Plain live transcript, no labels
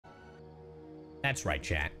That's right,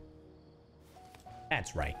 chat.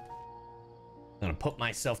 That's right. I'm gonna put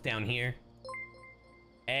myself down here.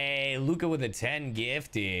 Hey, Luca with a 10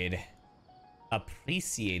 gifted.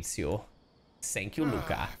 Appreciates you. Thank you,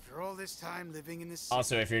 Luca. After all this time living in this city,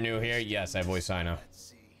 Also, if you're new here, yes, I voice Sino.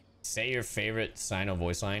 Say your favorite Sino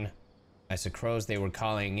voice line. I suppose they were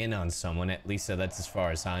calling in on someone. At least that's as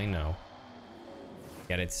far as I know.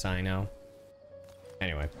 Get it, Sino?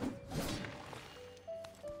 Anyway.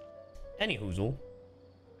 Any hoozle.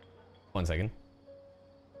 1 second.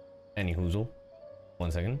 Any hoozle.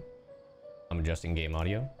 1 second. I'm adjusting game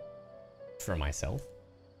audio for myself.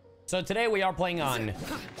 So today we are playing on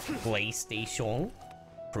PlayStation.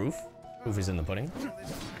 Proof is in the pudding.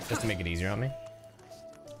 Just to make it easier on me.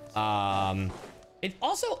 It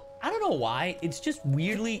also, I don't know why, it's just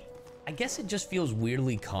weirdly, I guess it just feels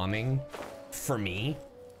weirdly calming for me,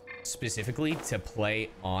 specifically, to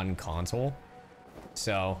play on console.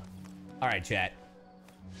 So, all right, chat.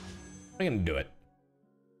 We're gonna do it.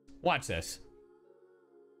 Watch this.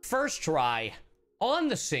 First try on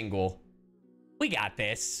the single. We got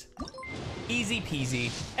this. Easy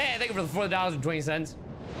peasy. Hey, thank you for the $4.20.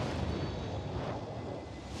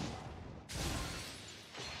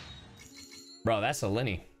 Bro, that's a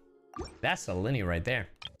Linny. That's a Linny right there.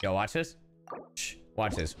 Yo, watch this. Shh,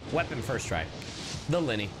 watch this. Weapon first try. The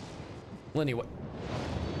Linny. Linny, what?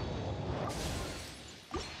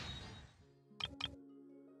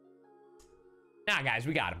 Nah, guys,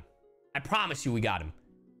 we got him. I promise you we got him.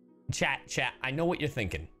 Chat, I know what you're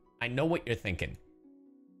thinking. I know what you're thinking.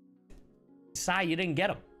 Sai, you didn't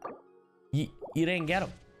get him. You didn't get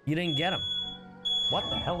him. You didn't get him. What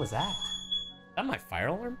the hell was that? Is that my fire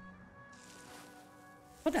alarm?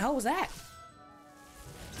 What the hell was that?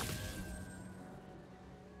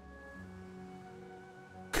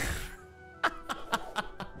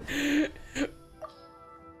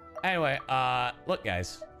 Anyway, look,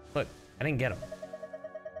 guys. Look, I didn't get him.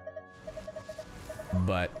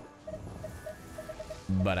 But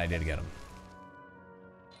I did get him.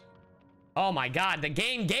 Oh my god, the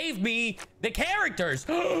game gave me the characters.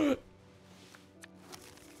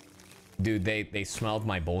 Dude, they smelled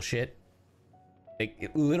my bullshit.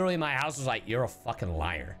 Literally, my house was like, you're a fucking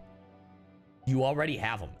liar. You already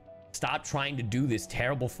have them. Stop trying to do this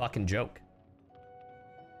terrible fucking joke.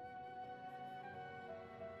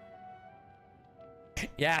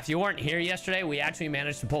 Yeah, if you weren't here yesterday, we actually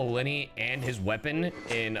managed to pull Linny and his weapon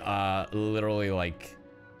in literally like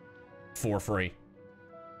for free.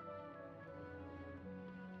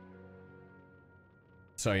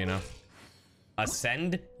 So, you know.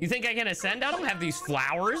 Ascend? You think I can ascend? I don't have these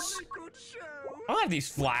flowers. I don't have these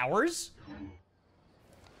flowers.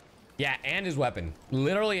 Yeah, and his weapon.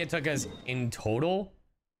 Literally, it took us in total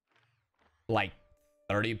like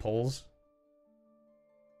 30 pulls.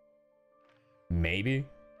 Maybe.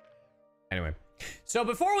 Anyway, so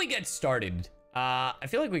before we get started, I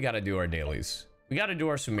feel like we gotta do our dailies. We gotta do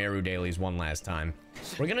our SUMERU dailies one last time.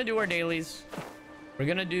 We're gonna do our dailies. We're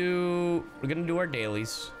gonna do our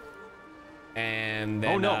dailies. And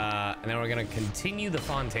then, and then we're gonna continue the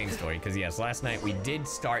Fontaine story. Because yes, last night we did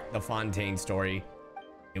start the Fontaine story.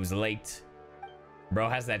 It was late. Bro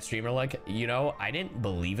has that streamer look. You know, I didn't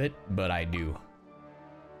believe it, but I do.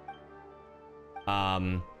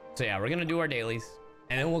 So yeah, we're gonna do our dailies,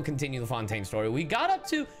 and then we'll continue the Fontaine story. We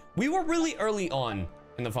were really early on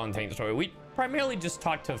in the Fontaine story. We primarily just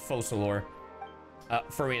talked to Focalor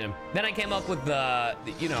for random. Then I came up with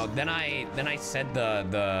you know, then I said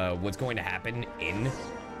the what's going to happen in,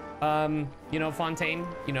 you know, Fontaine.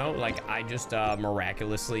 You know, like I just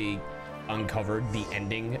miraculously uncovered the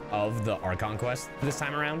ending of the Archon quest this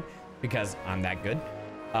time around because I'm that good.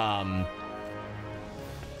 And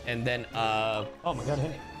then, oh my god,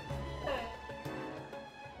 hey.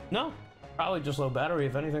 No, probably just low battery,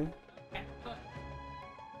 if anything.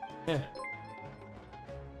 Yeah.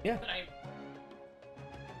 Yeah.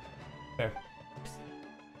 Fair.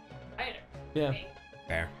 Yeah.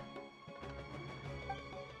 Fair.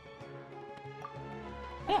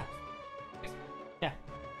 Yeah. Yeah.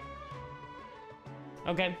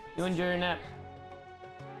 Okay, you enjoy your nap.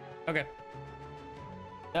 Okay.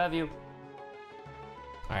 Love you.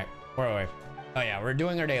 Alright, where are we? Oh yeah, we're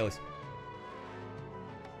doing our dailies.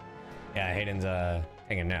 Yeah, Hayden's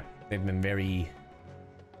taking a nap. They've been very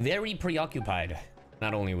preoccupied.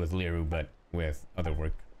 Not only with Liru, but with other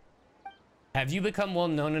work. Have you become well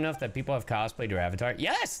known enough that people have cosplayed your avatar?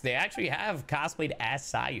 Yes, they actually have cosplayed as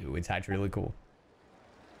Sayu. It's actually really cool.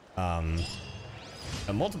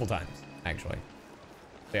 Multiple times, actually.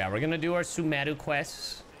 So yeah, we're gonna do our SUMERU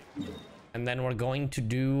quests. And then we're going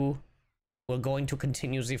to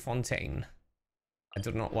continue the Fontaine. I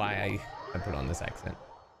don't know why I put on this accent.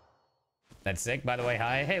 That's sick, by the way.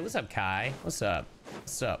 Hi. Hey, what's up, Kai? What's up?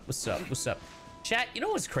 What's up? What's up? What's up? Chat, you know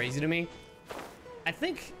what's crazy to me? I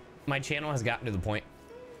think my channel has gotten to the point...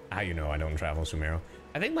 How you know I don't travel, SUMERU?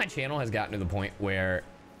 I think my channel has gotten to the point where...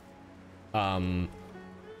 I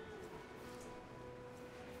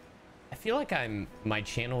feel like my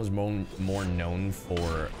channel is more known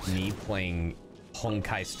for me playing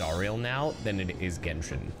Honkai Star Rail now than it is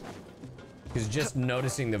Genshin. Because just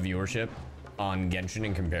noticing the viewership on Genshin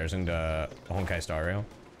in comparison to Honkai Star Rail,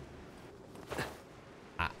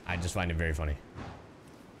 I just find it very funny.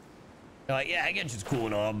 They're like, yeah, Genshin's cool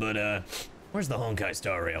and all, but where's the Honkai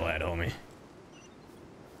Star Rail at, homie?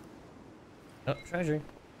 Oh, treasure.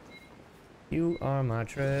 You are my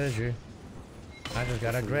treasure. I just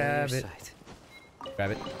gotta grab it.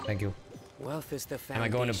 Grab it. Thank you. Wealth is the Am I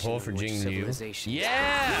going to pull for Jing Yu?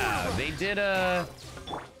 Yeah, they did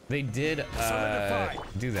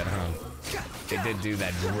do that, huh? They did do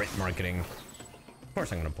that grit marketing. Of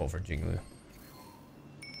course I'm gonna pull for Jing Yu.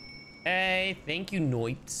 Hey, thank you,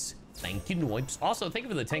 Noipes. Thank you, Noipes. Also, thank you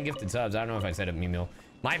for the 10 gifted subs. I don't know if I said it, Mimil.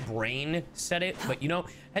 My brain said it, but you know,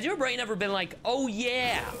 has your brain ever been like, oh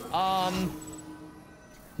yeah,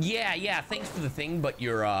 yeah, thanks for the thing, but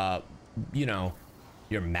your, you know,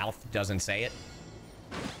 your mouth doesn't say it?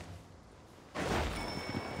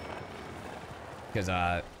 Because,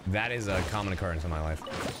 that is a common occurrence in my life.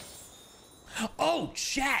 Oh,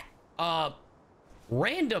 chat!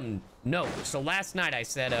 Random note. So last night I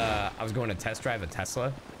said, I was going to test drive a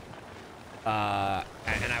Tesla.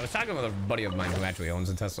 And I was talking with a buddy of mine who actually owns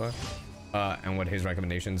a Tesla, and what his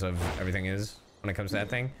recommendations of everything is when it comes to that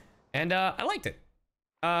thing. And, I liked it.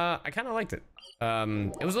 I kind of liked it.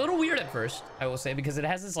 It was a little weird at first, I will say, because it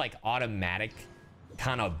has this like automatic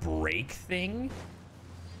kind of brake thing.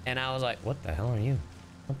 And I was like, what the hell are you?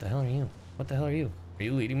 What the hell are you? What the hell are you? Are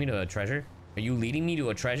you leading me to a treasure? Are you leading me to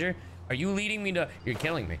a treasure? Are you leading me to... You're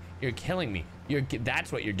killing me. You're killing me.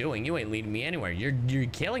 That's what you're doing. You ain't leading me anywhere. You're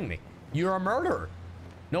killing me. You're a murderer.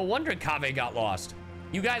 No wonder Kaveh got lost.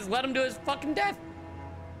 You guys let him to his fucking death.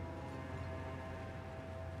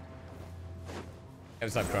 Hey,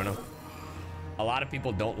 what's up, Chrono? A lot of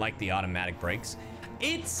people don't like the automatic brakes.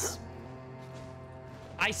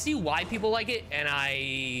 I see why people like it, and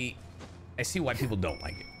I see why people don't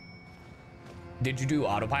like it. Did you do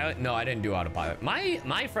autopilot? No, I didn't do autopilot.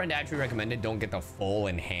 My friend actually recommended don't get the full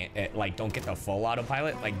don't get the full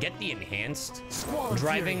autopilot. Like, get the enhanced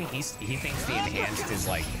driving. He thinks the enhanced is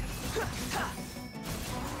like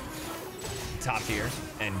top tier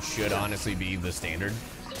and should honestly be the standard.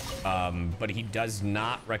 But he does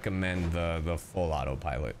not recommend the full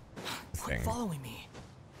autopilot thing. Following me.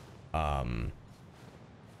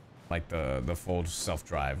 Like the full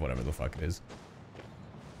self-drive, whatever the fuck it is.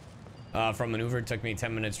 From maneuver, it took me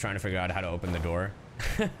 10 minutes trying to figure out how to open the door.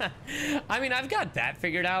 I mean, I've got that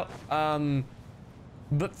figured out.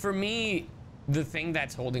 But for me, the thing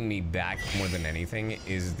that's holding me back more than anything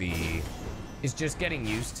is just getting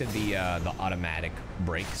used to the automatic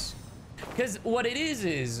brakes. Because what it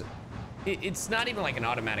is it's not even like an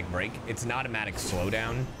automatic brake. It's an automatic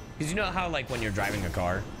slowdown. Because you know how, like, when you're driving a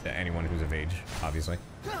car, to anyone who's of age, obviously,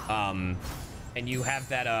 and you have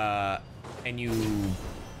that, and you,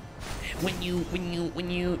 when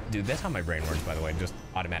you, dude, that's how my brain works, by the way, just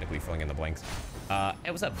automatically filling in the blanks.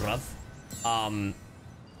 Hey, what's up, bruv?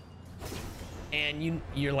 And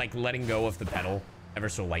you're like letting go of the pedal ever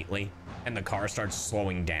so lightly, and the car starts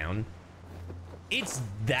slowing down. It's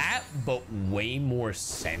that, but way more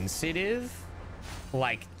sensitive,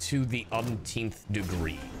 like to the umpteenth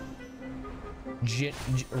degree.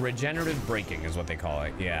 Regenerative braking is what they call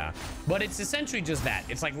it, yeah. But it's essentially just that.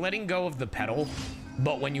 It's like letting go of the pedal,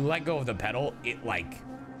 but when you let go of the pedal, it like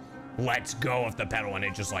lets go of the pedal and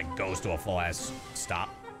it just like goes to a full ass stop.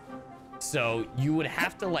 So you would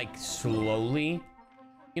have to like slowly,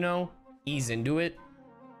 you know, ease into it.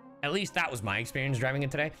 At least that was my experience driving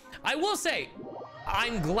it today. I will say,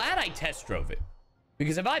 I'm glad I test drove it,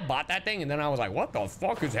 because if I bought that thing and then I was like, what the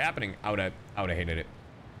fuck is happening? I would have hated it.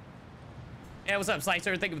 Yeah, what's up,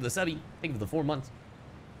 Slicer? Thank you for the subby. Thank you for the 4 months.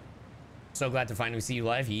 So glad to finally see you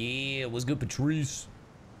live. Yeah, it was good, Patrice.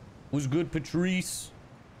 Was good, Patrice.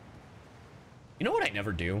 You know what I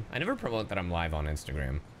never do? I never promote that I'm live on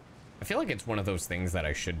Instagram. I feel like it's one of those things that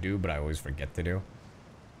I should do, but I always forget to do.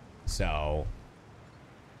 So...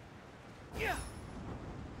 yeah.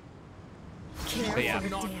 But yeah,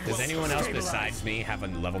 does anyone else besides me have a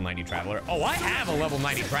level 90 Traveler? Oh, I have a level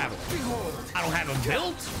 90 Traveler. I don't have him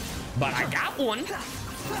built, but I got one.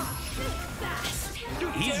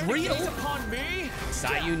 He's real.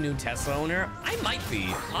 Sayu, new Tesla owner? I might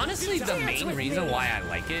be. Honestly, the main reason why I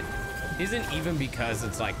like it isn't even because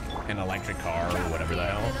it's like an electric car or whatever the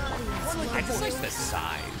hell. I just like the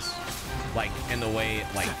size, like, and the way it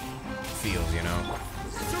like feels, you know?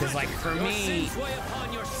 Because like for me,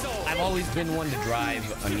 I've always been one to drive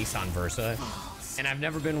a Nissan Versa, and I've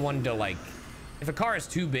never been one to like, if a car is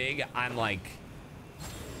too big, I'm like,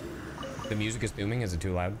 the music is booming. Is it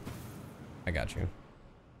too loud? I got you.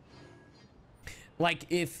 Like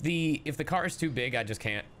if the car is too big, I just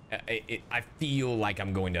can't. I feel like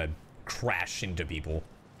I'm going to crash into people,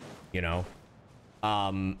 you know?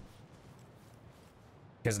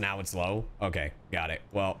 Because now it's low. Okay, got it.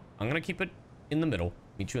 Well, I'm gonna keep it in the middle.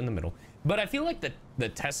 Meet you in the middle. But I feel like the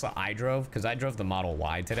Tesla I drove, because I drove the Model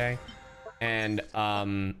Y today, and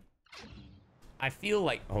I feel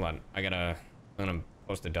like, hold on, I'm gonna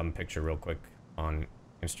post a dumb picture real quick on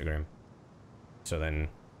Instagram. So then,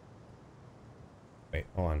 wait,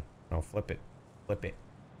 hold on. No, flip it. Flip it.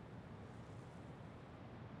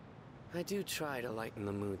 I do try to lighten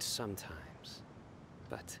the mood sometimes,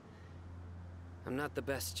 but I'm not the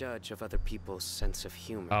best judge of other people's sense of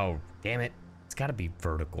humor. Oh, damn it. It's gotta be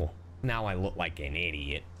vertical. Now I look like an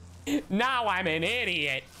idiot. Now I'm an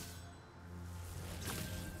idiot.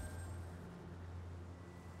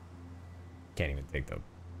 Can't even take the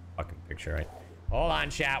fucking picture, right? Hold on,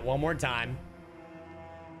 chat, one more time.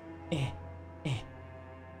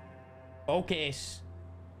 Focus.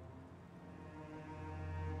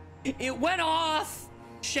 It went off.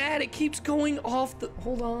 Chat, it keeps going off the,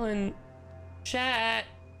 hold on. Chat,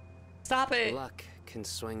 stop it. Luck can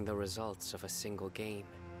swing the results of a single game,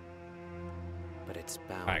 but it's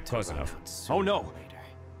bound. All right, close enough. Oh no! Later.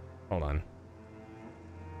 Hold on.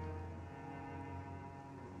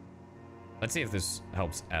 Let's see if this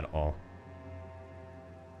helps at all.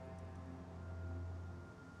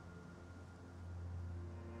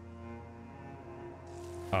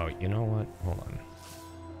 Oh, you know what? Hold on.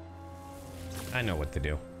 I know what to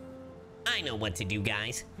do. I know what to do,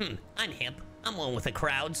 guys. I'm hip. I'm one with the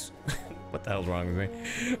crowds. What the hell's wrong with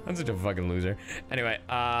me? I'm such a fucking loser. Anyway,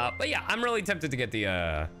 but yeah, I'm really tempted to get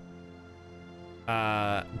the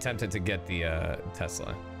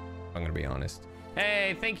Tesla. I'm gonna be honest.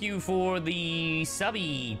 Hey, thank you for the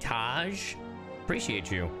subby, Taj.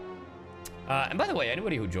 Appreciate you. And by the way,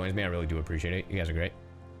 anybody who joins me, I really do appreciate it. You guys are great.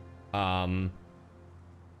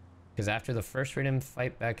 Because after the first freedom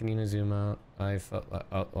fight back in Inazuma, I felt like,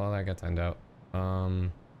 oh, well, I got timed out.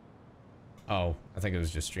 Oh, I think it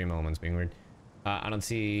was just stream elements being weird. I don't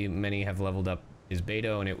see many have leveled up is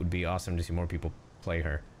Beto, and it would be awesome to see more people play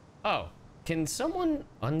her. Oh, can someone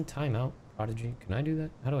untime out Prodigy? Can I do that?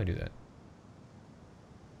 How do I do that?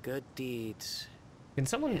 Good deeds. Can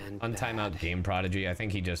someone untime out Game Prodigy? I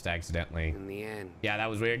think he just accidentally. In the end. Yeah, that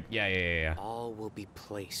was weird. Yeah. All will be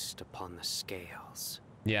placed upon the scales.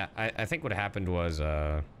 Yeah, I think what happened was,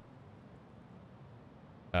 it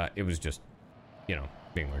was just, you know,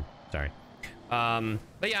 being weird. Sorry.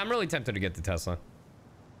 But yeah, I'm really tempted to get the Tesla.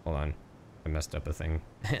 Hold on. I messed up a thing.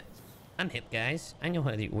 I'm hip, guys. I know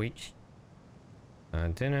how it works.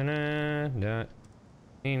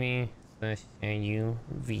 Amy/you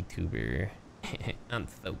VTuber. I'm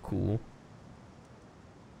so cool.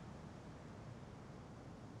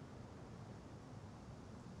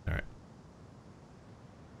 Alright.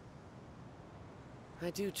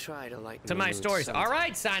 I do try to lighten To my stories.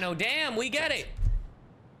 Alright, Sino, damn, we get it.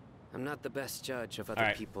 I'm not the best judge of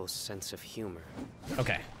other people's sense of humor.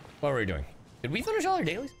 Okay, what were we doing? Did we finish all our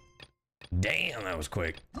dailies? Damn, that was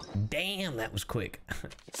quick. Damn, that was quick.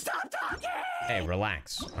 Stop talking! Hey,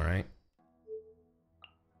 relax, all right?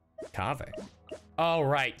 Kave. All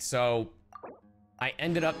right, so I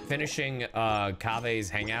ended up finishing Kave's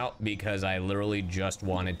hangout because I literally just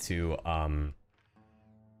wanted to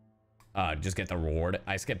just get the reward.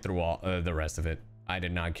 I skipped through all the rest of it. I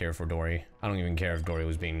did not care for Dory. I don't even care if Dory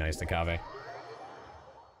was being nice to Kave.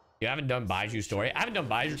 You haven't done Baiju's story? I haven't done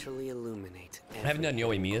Baiju. I haven't done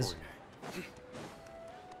Yoi Mia's.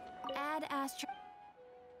 Add Astro.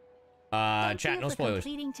 Chat, no spoilers.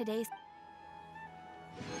 Today's...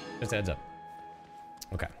 Just a heads up.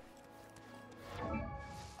 Okay. What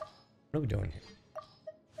are we doing here?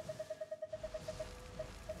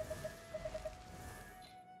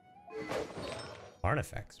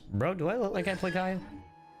 Artifacts. Bro, do I look like I play Kaya?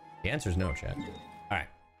 The answer is no, chat. Alright.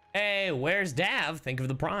 Hey, where's Dav? Think of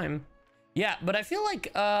the Prime. Yeah, but I feel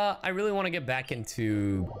like I really want to get back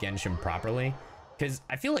into Genshin properly. Because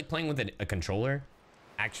I feel like playing with a controller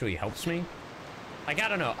actually helps me. Like, I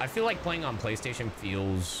don't know. I feel like playing on PlayStation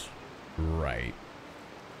feels right.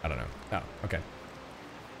 I don't know. Oh, okay.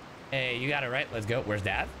 Hey, you got it right. Let's go. Where's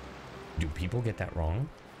Dav? Do people get that wrong?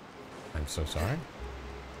 I'm so sorry.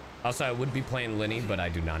 Also, I would be playing Linny, but I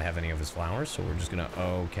do not have any of his flowers, so we're just gonna...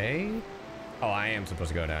 Okay. Oh, I am supposed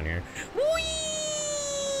to go down here. Whee!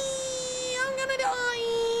 I'm gonna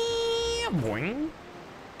die! Boing.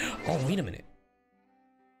 Oh, wait a minute.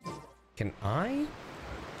 Can I...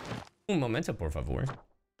 Un momento, por favor.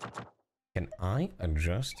 Can I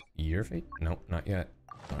adjust your fate? Nope, not yet.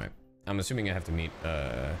 All right. I'm assuming I have to meet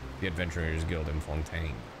the Adventurers Guild in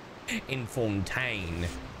Fontaine. In Fontaine.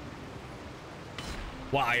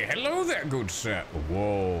 Why, hello there, good sir.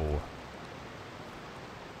 Whoa.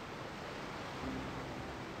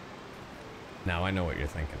 Now I know what you're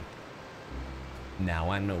thinking.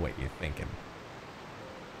 Now I know what you're thinking.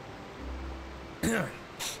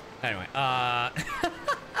 Anyway,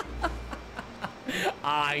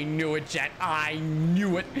 I knew it, chat. I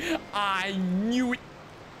knew it. I knew it.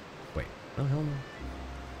 Wait. Oh, hell no.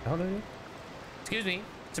 How do you? Excuse me.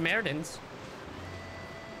 Samaritans.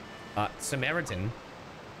 Samaritan.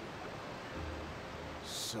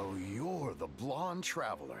 So you're the blonde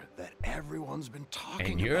traveler that everyone's been talking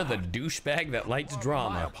about. And you're the douchebag that likes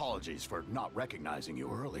drama. My apologies for not recognizing you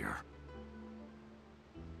earlier.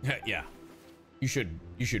 Yeah. You should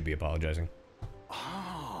be apologizing.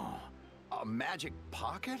 Oh, a magic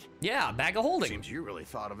pocket? Yeah, bag of holding. Seems you really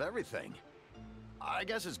thought of everything. I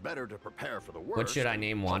guess it's better to prepare for the worst. What should I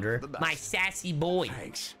name Wanderer? My sassy boy.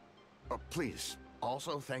 Thanks. Please,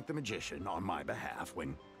 also thank the magician on my behalf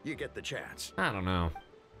when you get the chance. I don't know.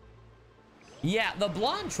 Yeah, the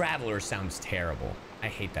blonde traveler sounds terrible. I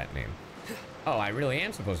hate that name. Oh, I really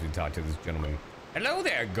am supposed to talk to this gentleman. Hello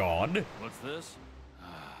there, God. What's this?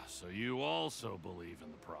 So you also believe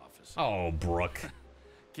in the prophecy? Oh, Brooke.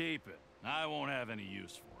 Keep it. I won't have any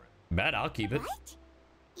use for it. Bet I'll keep it. What?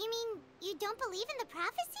 You mean you don't believe in the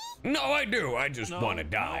prophecy? No, I do. I just want to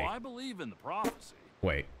die. No, I believe in the prophecy.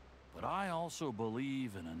 Wait. But I also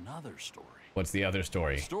believe in another story. What's the other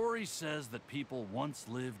story? The story says that people once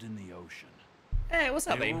lived in the ocean. Hey, what's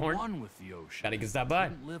up, They were Aimhorn? one with the ocean. Gotta get stop by.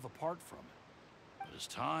 Couldn't live apart from it. But as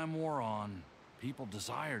time wore on, people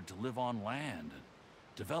desired to live on land and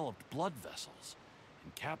developed blood vessels,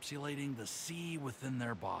 encapsulating the sea within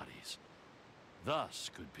their bodies.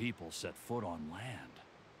 Thus could people set foot on land.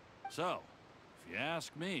 So, if you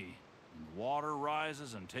ask me, when the water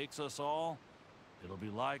rises and takes us all, it'll be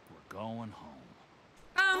like we're going home.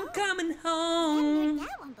 I'm coming I've home. heard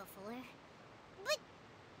that one before. But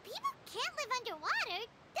people can't live underwater.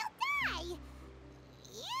 They'll die. You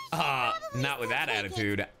should probably Not with still that take it.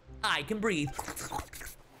 attitude. I can breathe.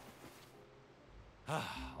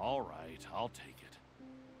 All right, I'll take it.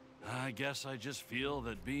 I guess I just feel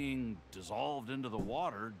that being dissolved into the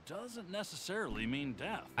water doesn't necessarily mean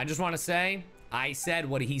death. I just want to say, I said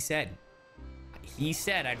what he said. He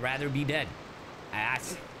said I'd rather be dead. I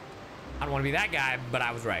don't want to be that guy, but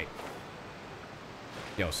I was right.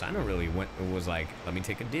 Yo, Sana really was like, let me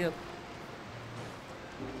take a dip.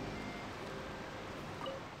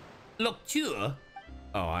 Look, Tua.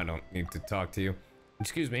 Oh, I don't need to talk to you.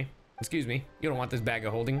 Excuse me. Excuse me. You don't want this bag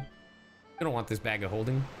of holding. You don't want this bag of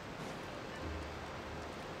holding.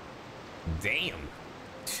 Damn.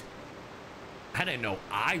 I didn't know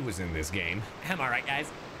I was in this game. Am I right, guys?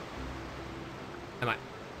 Am I?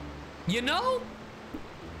 You know?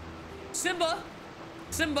 Simba,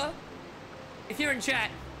 if you're in chat,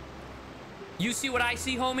 you see what I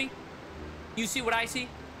see, homie? You see what I see?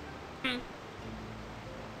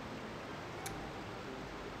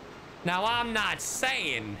 Now, I'm not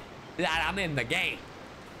saying that I'm in the game,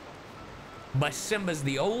 but Simba's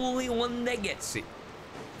the only one that gets it.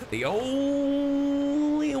 The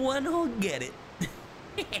only one who'll get it.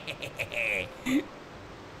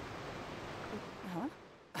 Huh?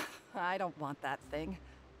 I don't want that thing.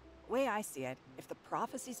 Way I see it, if the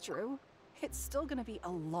prophecy's true, it's still gonna be a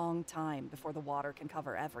long time before the water can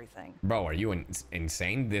cover everything. Bro, are you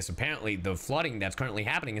insane? This apparently, the flooding that's currently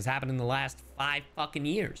happening has happened in the last 5 fucking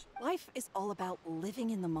years. Life is all about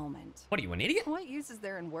living in the moment. What are you, an idiot? What use is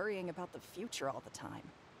there in worrying about the future all the time?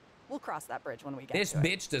 We'll cross that bridge when we get This to it.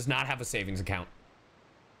 bitch does not have a savings account.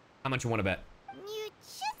 How much you want to bet? You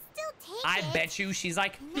should still take I it. bet you she's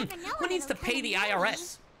like, You never know who when needs to it'll pay come the in handy.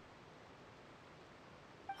 IRS?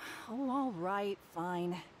 Oh, all right,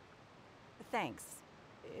 fine. Thanks.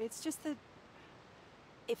 It's just that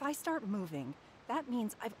if I start moving, that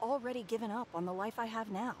means I've already given up on the life I have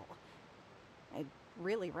now. I'd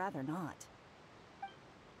really rather not.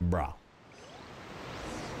 Bro.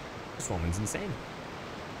 This woman's insane.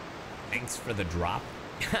 Thanks for the drop.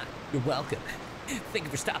 You're welcome. Thank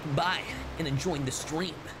you for stopping by and enjoying the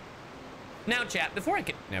stream. Now, chat, before I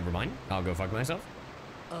can... Never mind. I'll go fuck myself.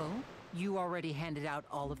 Oh? You already handed out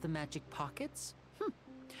all of the magic pockets?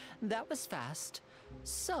 That was fast.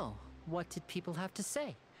 So, what did people have to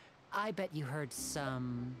say? I bet you heard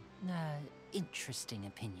some, interesting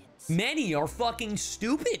opinions. Many are fucking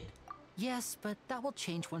stupid. Yes, but that will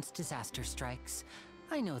change once disaster strikes.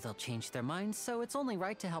 I know they'll change their minds, so it's only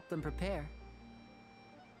right to help them prepare.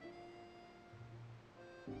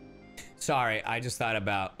 Sorry, I just thought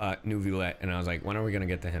about New Villette, and I was like, when are we gonna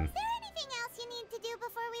get to him? Is there anything else you need to do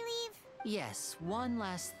before we leave? Yes, one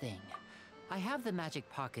last thing. I have the magic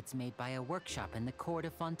pockets made by a workshop in the court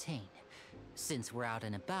of Fontaine. Since we're out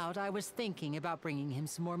and about, I was thinking about bringing him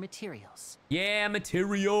some more materials. Yeah,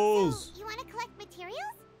 materials. So, you want to collect materials?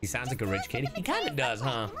 He sounds like a rich kid. He kind of does,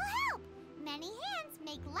 huh? Will help. Many hands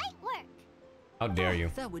make light work. How dare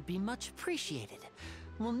you? That would be much appreciated.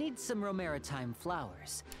 We'll need some Romaritime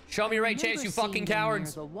flowers. Show me right, I Chase, remember you fucking seeing them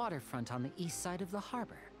cowards. near the waterfront on the east side of the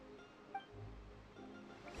harbor.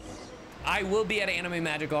 I will be at Anime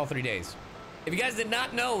Magic all 3 days. If you guys did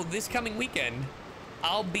not know, this coming weekend,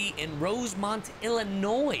 I'll be in Rosemont,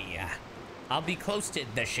 Illinois. I'll be close to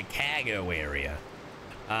the Chicago area.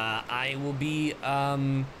 I'll be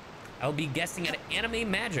guesting at Anime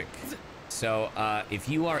Magic. So if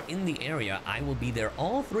you are in the area, I will be there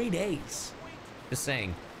all 3 days. Just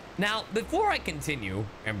saying. Now, before I continue,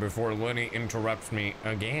 and before Lenny interrupts me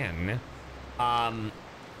again,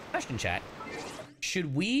 question chat.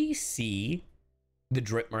 Should we see the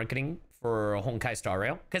drip marketing for Honkai Star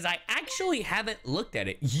Rail? Because I actually haven't looked at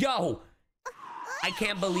it. Yo! I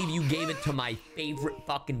can't believe you gave it to my favorite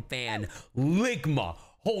fucking fan, Ligma.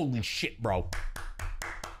 Holy shit, bro.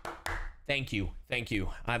 Thank you. Thank you.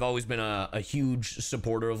 I've always been a huge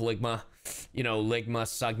supporter of Ligma. You know, Ligma,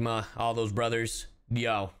 Sugma, all those brothers.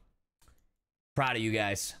 Yo. Proud of you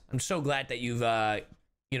guys. I'm so glad that you've,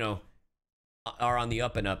 you know, are on the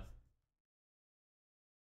up and up.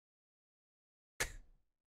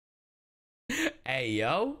 Hey,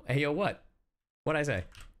 yo. Hey, yo, what? What'd I say?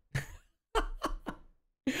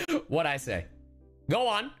 What'd I say? Go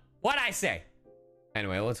on. What'd I say?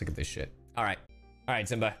 Anyway, let's look at this shit. All right. All right,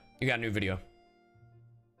 Simba. You got a new video.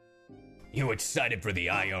 You excited for the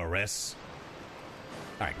IRS?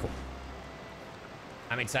 All right, cool.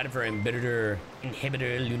 I'm excited for Inhibitor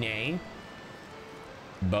Lunae.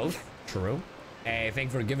 Both. True. Hey,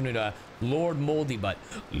 thanks for giving it a Lord Moldy Butt.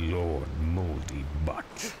 Lord Moldy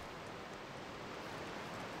Butt.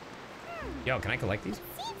 Yo, can I collect these?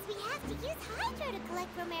 Seems we have to use Hydro to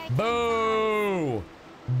collect Romaritime. Boo!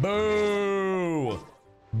 Boo!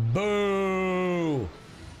 Boo!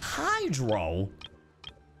 Hydro?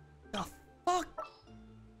 The fuck?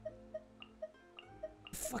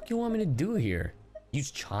 The fuck you want me to do here?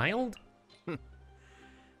 Use child?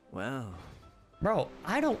 Well, Bro,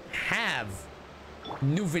 I don't have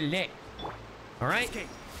Nouvelle. Alright?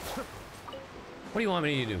 What do you want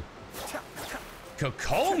me to do?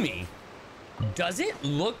 Kokomi? Does it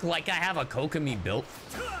look like I have a Kokomi built?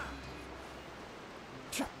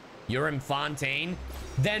 You're in Fontaine?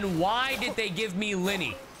 Then why did they give me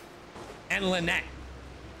Linny and Lynette?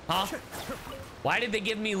 Huh? Why did they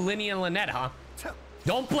give me Linny and Lynette, huh?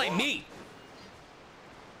 Don't blame me.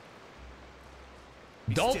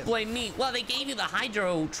 Don't blame me. Well, they gave you the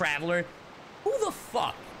Hydro Traveler. Who the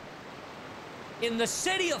fuck in the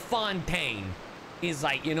city of Fontaine is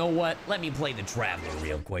like, you know what? Let me play the Traveler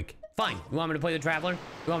real quick. Fine. You want me to play the Traveler?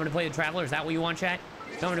 You want me to play the Traveler? Is that what you want, chat?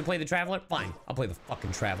 You want me to play the Traveler? Fine. I'll play the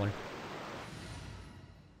fucking Traveler.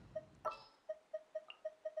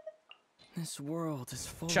 this world is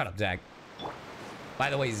full. Shut up, Zach. By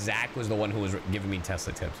the way, Zach was the one who was giving me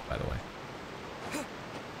Tesla tips, by the way.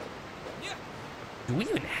 Do we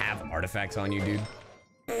even have artifacts on you, dude?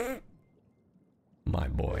 My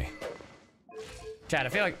boy. Chad, I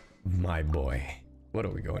feel like... My boy. What are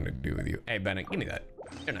we going to do with you? Hey, Bennett, give me that.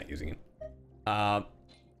 You're not using it. I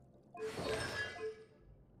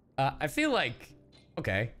feel like...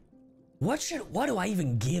 Okay. What do I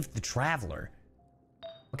even give the Traveler?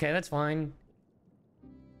 Okay, that's fine.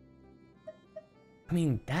 I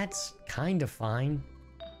mean, that's kind of fine.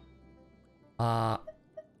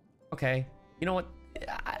 Okay. You know what?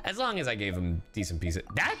 As long as I gave him decent pieces.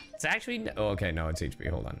 That's actually... Oh, okay, no, it's HP.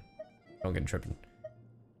 Hold on. Don't get tripping.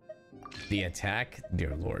 The attack?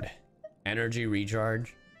 Dear Lord. Energy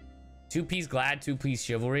recharge. 2-piece Glad, 2-piece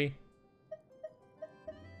Chivalry.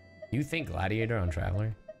 You think Gladiator on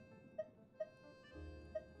Traveler?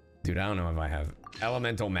 Dude, I don't know if I have...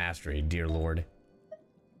 Elemental Mastery, dear Lord.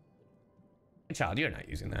 Child, you're not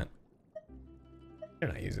using that.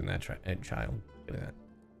 You're not using that, child. Give me that.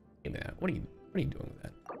 Give me that. What are you doing with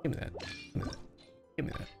that? Give me that. Give me that. Give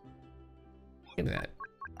me that. Give me that.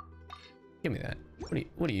 Give me that.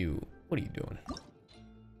 What are you doing?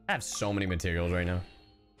 I have so many materials right now.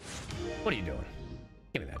 What are you doing?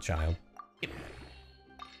 Give me that, child. Give me that.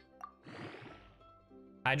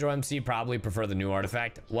 Hydro MC probably prefer the new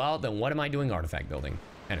artifact. Well, then what am I doing artifact building?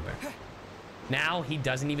 Anyway. Now he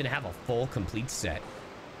doesn't even have a full complete set.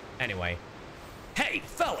 Anyway. Hey,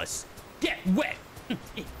 fellas! Get wet!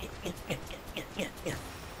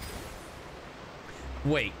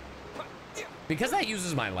 Wait. Because that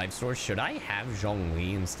uses my life source, should I have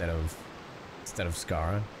Zhongli instead of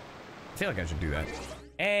Skara? I feel like I should do that.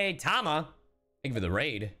 Hey, Tama! Thank you for the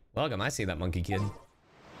raid. Welcome, I see that monkey kid.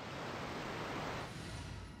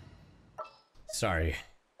 Sorry.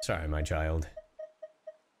 Sorry, my child.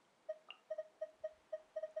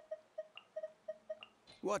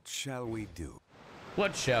 What shall we do?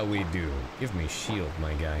 What shall we do? Give me shield,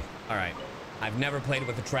 my guy. All right. I've never played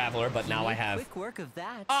with a traveler, but now I have. Quick work of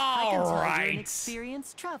that. All I can tell right. you're an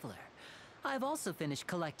experienced traveler. I've also finished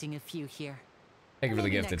collecting a few here. Thank you for the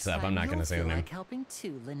Maybe gifted next sub. I'm time not gonna you'll say the feel name. like helping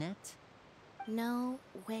too, Lynette. No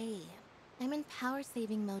way. I'm in power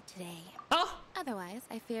saving mode today. Huh? Otherwise,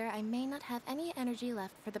 I fear I may not have any energy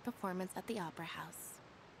left for the performance at the Opera House.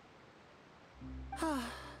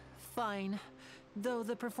 Fine. Though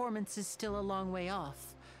the performance is still a long way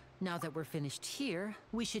off. Now that we're finished here,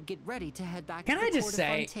 we should get ready to head back Can to the I just Court of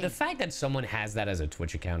say, Fontaine. the fact that someone has that as a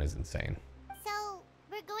Twitch account is insane. So,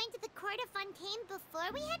 we're going to the Court of Fontaine before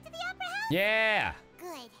we head to the Opera House? Yeah.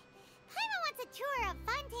 Good. Paimon wants a tour of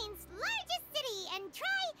Fontaine's largest city and try...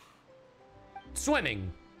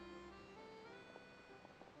 Swimming.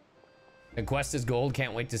 The quest is gold.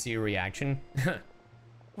 Can't wait to see your reaction.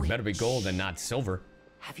 Wait, Better be gold and not silver.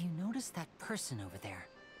 Have you noticed that person over there?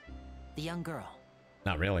 The young girl.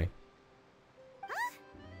 Not really. Huh?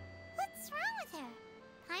 What's wrong with her?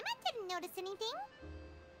 Paimon didn't notice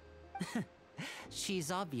anything.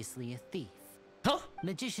 She's obviously a thief. Huh?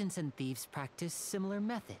 Magicians and thieves practice similar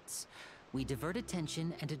methods. We divert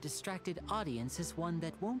attention, and a distracted audience is one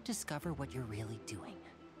that won't discover what you're really doing.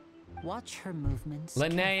 Watch her movements.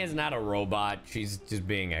 Lene is not a robot. She's just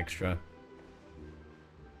being extra.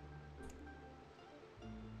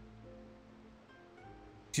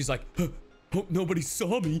 She's like, hope nobody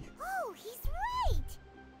saw me. Oh, he's right.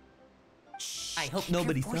 Shh, I hope keep your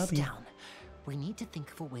nobody voice saw me. down. We need to think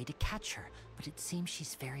of a way to catch her, but it seems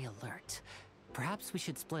she's very alert. Perhaps we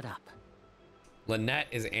should split up. Lynette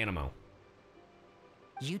is Animo.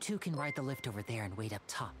 You two can ride the lift over there and wait up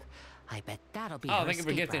top. I bet that'll be Oh, her thank you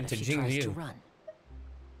for escape gifting route to if she tries Jingyu. to run.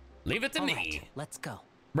 Leave it to All me. right, let's go.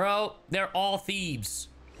 Bro, they're all thieves.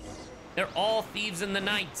 They're all thieves in the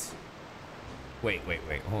night. Wait,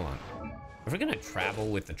 hold on. If we're gonna travel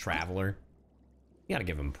with the traveler, you gotta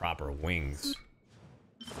give him proper wings.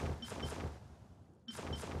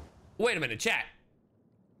 Wait a minute, chat.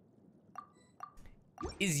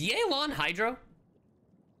 Is Yelan Hydro?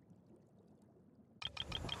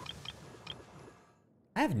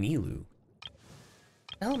 I have Nilu.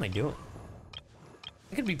 What the hell am I doing?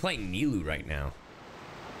 I could be playing Nilu right now.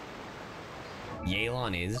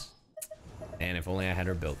 Yelan is. And if only I had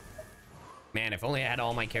her built. Man, if only I had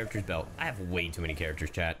all my characters built. I have way too many characters,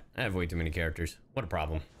 chat. I have way too many characters. What a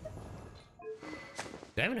problem.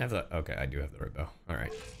 Do I even have the... Okay, I do have the right bow. All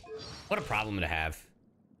right. What a problem to have.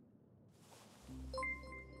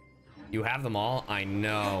 You have them all? I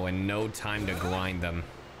know, and no time to grind them.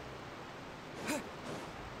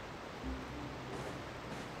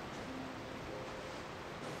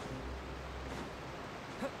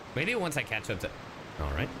 Maybe once I catch up to...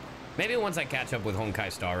 All right. Maybe once I catch up with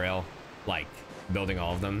Honkai Star Rail, like, building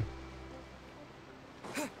all of them,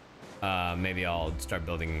 maybe I'll start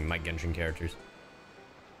building my Genshin characters.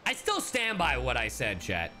 I still stand by what I said,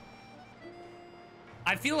 chat.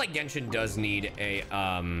 I feel like Genshin does need a,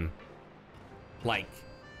 like,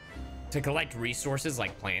 to collect resources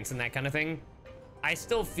like plants and that kind of thing. I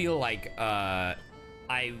still feel like,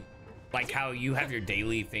 like how you have your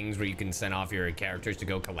daily things where you can send off your characters to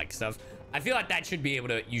go collect stuff. I feel like that should be able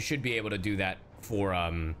to, you should be able to do that for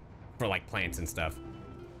like plants and stuff.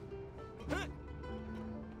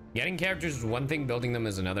 Getting characters is one thing, building them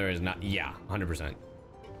is another is not. Yeah, 100%.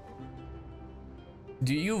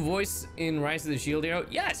 Do you voice in Rise of the Shield Hero?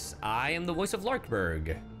 Yes, I am the voice of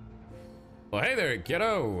Larkberg. Well, hey there,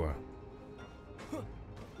 kiddo.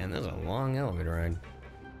 And there's a long elevator ride.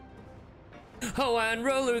 Oh, and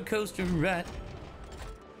roller coaster ride.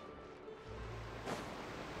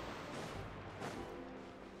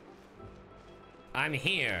 I'm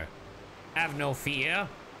here. Have no fear.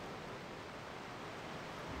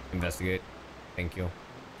 Investigate. Thank you.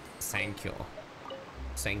 Thank you.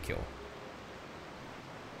 Thank you.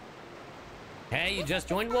 Hey, you just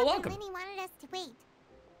joined? Well, welcome. Winnie wanted us to wait.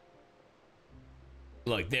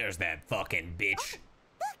 Look, there's that fucking bitch. Look,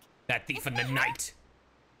 That thief in the night.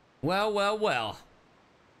 Well, well, well.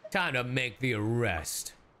 Time to make the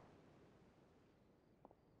arrest.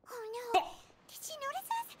 Oh no. Oh. Did she notice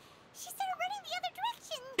us? She started running the other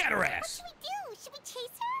direction. Get her ass. What should we do? Should we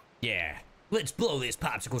chase her? Yeah, let's blow this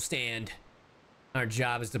popsicle stand. Our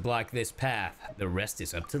job is to block this path. The rest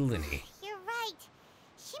is up to Lenny. You're right.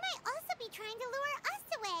 She might also be trying to lure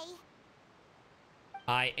us away.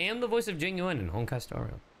 I am the voice of Genuine in Honkai Star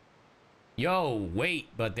Rail. Yo, wait,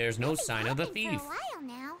 but there's no sign of the thief. For a while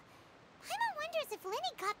now. Paimon wonders if Lenny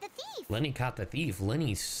caught the thief. Lenny caught the thief.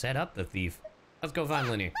 Lenny set up the thief. Let's go find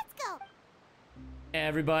Lenny. Let's go.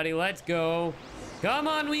 Everybody, let's go. Come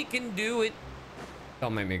on, we can do it.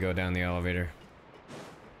 Don't make me go down the elevator.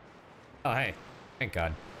 Oh, hey. Thank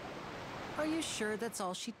God. Are you sure that's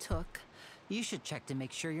all she took? You should check to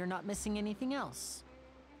make sure you're not missing anything else.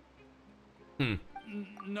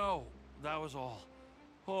 No, that was all.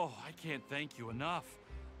 Oh, I can't thank you enough.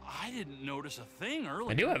 I didn't notice a thing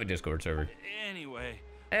earlier. I do have a Discord server. Anyway,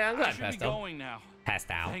 Hey, I'm glad I should be Pastel. going now.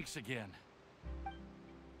 Pastel. Thanks again.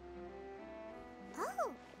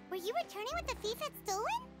 Oh, were you returning what the thief had stolen?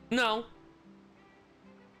 No.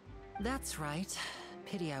 That's right.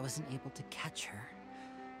 Pity I wasn't able to catch her.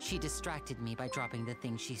 She distracted me by dropping the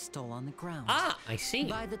thing she stole on the ground. Ah, I see.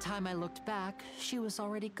 By the time I looked back, she was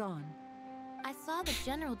already gone. I saw the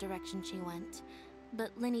general direction she went, but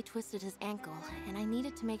Lenny twisted his ankle, and I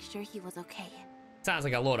needed to make sure he was okay. Sounds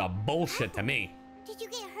like a load of bullshit to me. Did you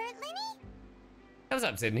get hurt, Lenny? Hey, what's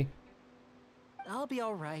up, Sydney? I'll be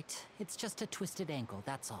all right. It's just a twisted ankle,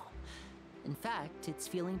 that's all. In fact, it's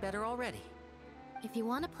feeling better already. If you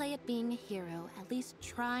want to play at being a hero, at least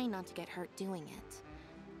try not to get hurt doing it.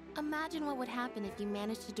 Imagine what would happen if you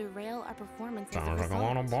managed to derail our performance as a Sounds like a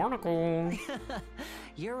lot of result. barnacles.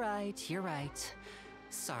 You're right, you're right.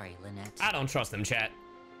 Sorry, Lynette. I don't trust them, chat.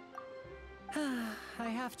 I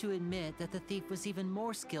have to admit that the thief was even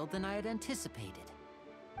more skilled than I had anticipated.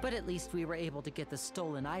 But at least we were able to get the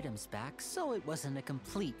stolen items back, so it wasn't a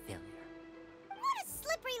complete failure. What a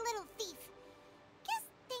slippery little thief. Guess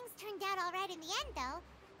things turned out all right in the end, though.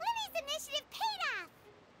 Lenny's initiative paid off.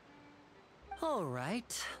 All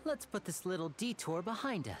right, let's put this little detour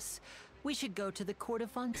behind us. We should go to the Court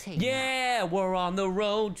of Fontaine. Yeah, we're on the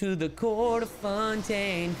road to the Court of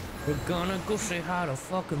Fontaine. We're gonna go say hi to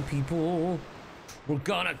fucking people. We're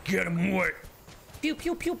gonna get them wet. Pew,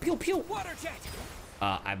 pew, pew, pew, pew. Water jet!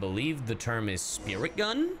 I believe the term is spirit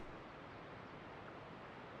gun.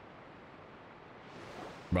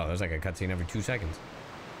 Bro, there's like a cutscene every 2 seconds.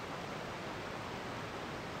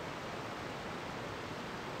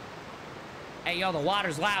 Hey, yo, the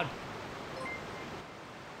water's loud.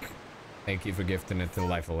 Thank you for gifting it to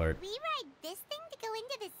Life Alert. We ride this thing to go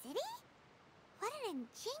into the city? What an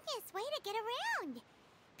ingenious way to get around.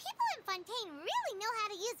 People in Fontaine really know how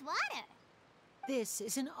to use water. This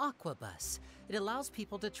is an aqua bus. It allows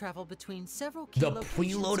people to travel between several key The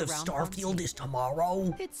locations preload of around Starfield Fontaine. is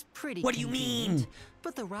tomorrow. It's pretty What do you convenient, mean?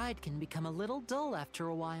 But the ride can become a little dull after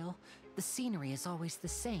a while. The scenery is always the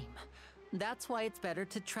same. That's why it's better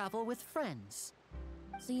to travel with friends.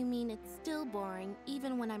 So you mean it's still boring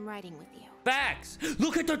even when I'm riding with you? Facts.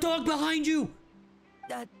 Look at the dog behind you.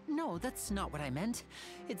 No, that's not what I meant.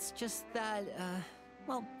 It's just that,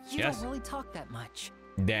 well, you Yes? don't really talk that much.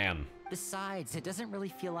 Damn. Besides, it doesn't really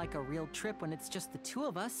feel like a real trip when it's just the two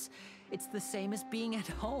of us. It's the same as being at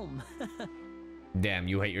home. Damn,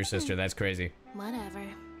 you hate your sister. That's crazy. Whatever.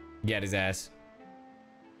 Get his ass.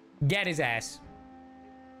 Get his ass.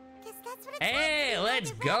 Guess that's what it's Hey, like let's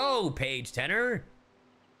to be on go, page tenor.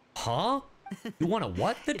 Huh? You want to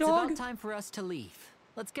what, the It's dog? about time for us to leave.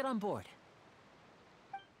 Let's get on board.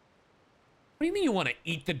 What do you mean you want to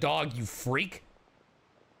eat the dog, you freak?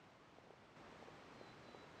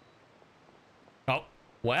 Oh,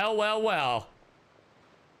 well, well, well.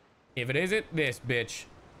 If it isn't this bitch.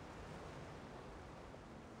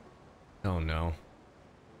 Oh, no.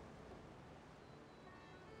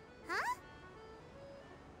 Huh?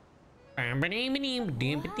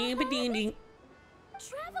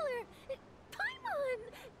 Traveler!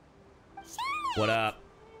 Paimon! What up?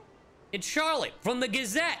 It's Charlotte from the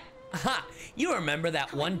Gazette. Ha! You remember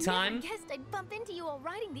that one time? I never guessed I'd bump into you while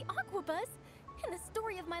riding the aqua bus. In the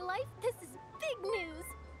story of my life, this is big news.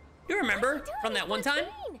 You remember from that one time?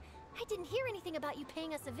 I didn't hear anything about you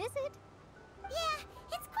paying us a visit. Yeah,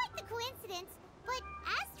 it's quite the coincidence. But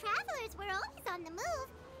as travelers, we're always on the move.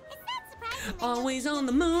 It's not surprising that Always nobody on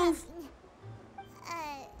the knows move.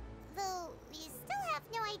 though we still have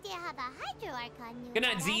no idea how the Hydro Archon knew Good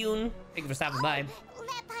night, about us. Ziyun. Thank you for stopping by.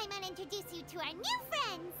 Let Paimon introduce you to our new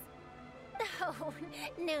friends. Oh,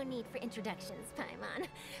 no need for introductions, Paimon.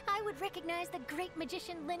 I would recognize the great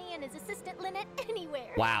magician Linny and his assistant Lynette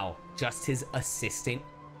anywhere. Wow, just his assistant?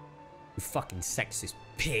 You fucking sexist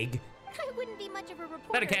pig. I wouldn't be much of a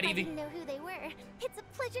reporter if I didn't know who they were. It's a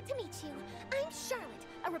pleasure to meet you. I'm Charlotte,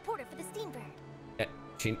 a reporter for the Steambird.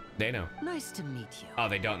 They know. Nice to meet you. Oh,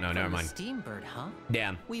 they don't know. From Never mind. The Steambird, huh?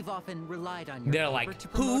 Damn. We've often relied on your They're paper like, to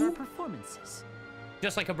promote who? our performances.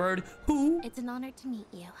 Just like a bird. Who? It's an honor to meet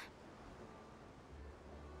you.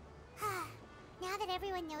 Now that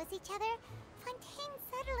everyone knows each other, Fontaine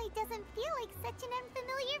suddenly doesn't feel like such an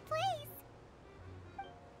unfamiliar place.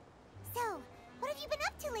 So, what have you been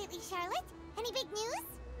up to lately, Charlotte? Any big news?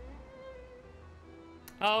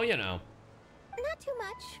 Oh, you know. Not too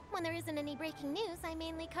much. When there isn't any breaking news, I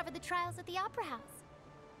mainly cover the trials at the Opera House.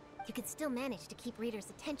 You can still manage to keep readers'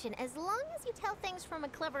 attention as long as you tell things from a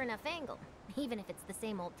clever enough angle, even if it's the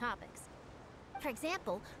same old topics. For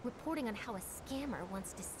example, reporting on how a scammer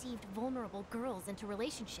once deceived vulnerable girls into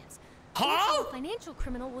relationships. Huh? A financial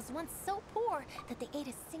criminal was once so poor that they ate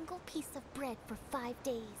a single piece of bread for 5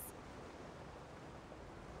 days.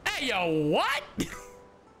 Hey, yo, what?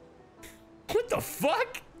 What the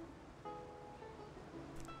fuck?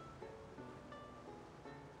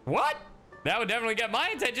 What? That would definitely get my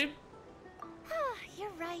attention. You're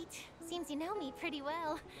right. Seems you know me pretty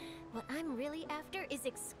well. What I'm really after is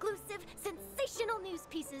exclusive, sensational news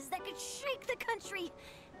pieces that could shake the country.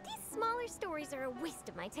 These smaller stories are a waste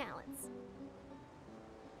of my talents.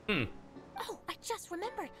 Oh, I just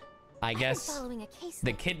remembered. I guess following a case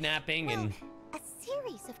the kidnapping and a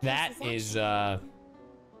series of that cases is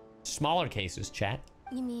smaller cases, chat.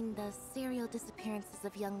 You mean the serial disappearances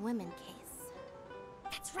of young women case?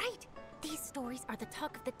 That's right. These stories are the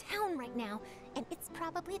talk of the town right now, and it's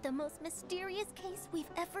probably the most mysterious case we've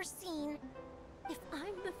ever seen. If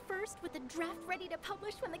I'm the first with a draft ready to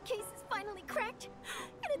publish when the case is finally cracked,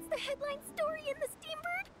 and it's the headline story in the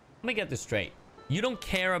Steambird. Let me get this straight. You don't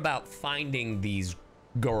care about finding these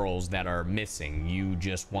girls that are missing. You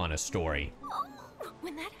just want a story. Oh,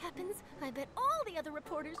 when that happens, I bet all the other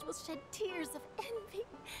reporters will shed tears of envy.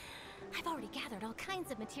 I've already gathered all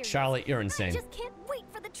kinds of material. Charlotte, you're insane. I just can't wait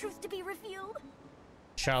for the truth to be revealed.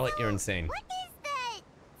 Charlotte, you're insane. What is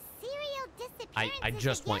the serial disappearance? I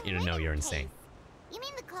just want you to know you're insane. You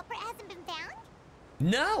mean the culprit hasn't been found?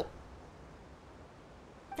 No!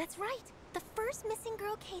 That's right. The first missing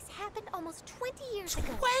girl case happened almost 20 years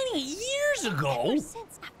ago. 20 years ago? Ever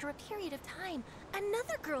since, after a period of time,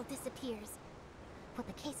 another girl disappears. What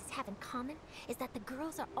the cases have in common is that the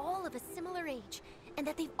girls are all of a similar age, and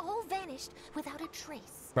that they've all vanished without a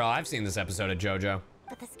trace. Bro, I've seen this episode of JoJo.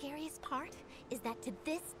 But the scariest part is that to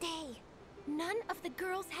this day, none of the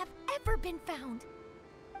girls have ever been found.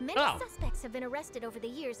 Many suspects have been arrested over the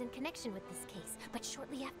years in connection with this case, but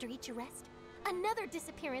shortly after each arrest, another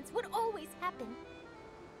disappearance would always happen.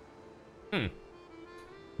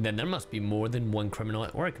 Then there must be more than one criminal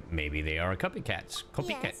at work. Maybe they are copycats.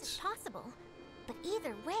 Yes, it's possible. But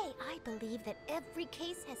either way, I believe that every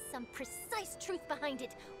case has some precise truth behind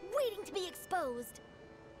it, waiting to be exposed.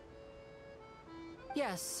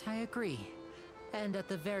 Yes, I agree. And at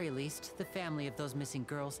the very least, the family of those missing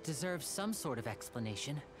girls deserves some sort of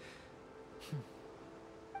explanation.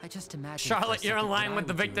 I just imagine. Charlotte, you're in line with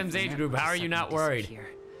the victim's age group. How are you not worried?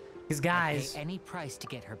 Because guys, I'd pay any price to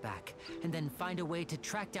get her back, and then find a way to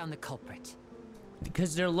track down the culprit.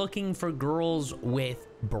 Because they're looking for girls with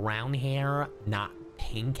brown hair, not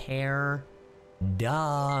pink hair.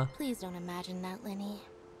 Duh. Please don't imagine that, Linny.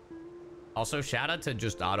 Also, shout out to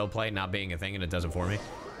just autoplay not being a thing and it does it for me.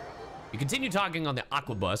 You continue talking on the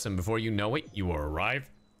aqua bus, and before you know it, you are arrived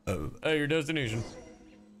at your destination.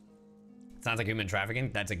 Sounds like human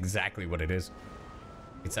trafficking. That's exactly what it is.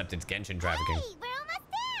 Except it's Genshin trafficking. Hey, we're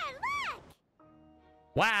almost there. Look.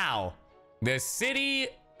 Wow. The city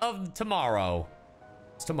of tomorrow.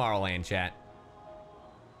 It's Tomorrowland, chat.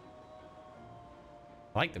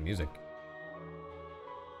 I like the music.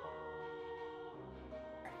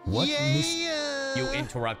 What You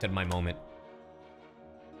interrupted my moment.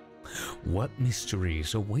 What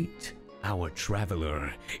mysteries await our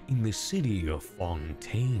traveler in the city of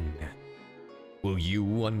Fontaine? Will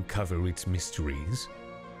you uncover its mysteries?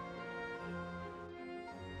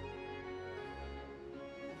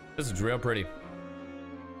 This is real pretty.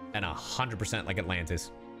 And 100% like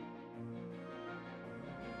Atlantis.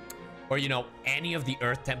 Or, you know, any of the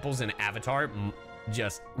Earth temples in Avatar,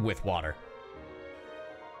 just with water.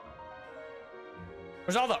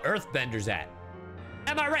 Where's all the Earthbenders at?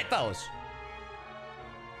 Am I right, fellas?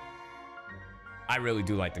 I really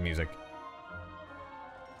do like the music.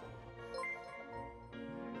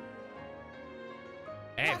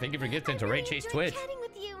 Hey, thank you for gifting to I really Ray Chase enjoyed Twitch. chatting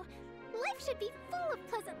with you. Life should be full of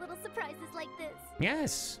pleasant little surprises like this.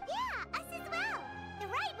 Yes. Yeah, us as well. The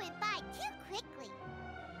ride went by too quickly.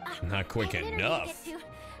 Not quick I have an interview to enough. get to.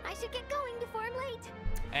 I should get going before I'm late.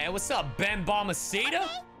 Hey, what's up, Ben Bombacita? Okay,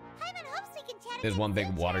 Hyman hopes we can chat There's again one big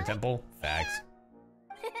soon, water Charlotte. temple. Facts.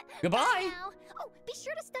 Bye Goodbye. now. Oh, be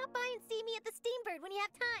sure to stop by and see me at the Steambird when you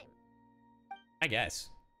have time. I guess.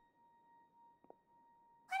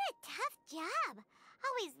 What a tough job.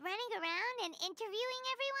 Always running around and interviewing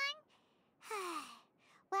everyone.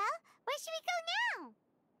 Well, where should we go now?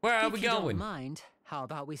 Where are If we you don't going? mind, how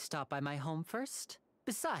about we stop by my home first?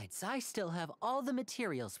 Besides, I still have all the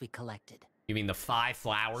materials we collected. You mean the 5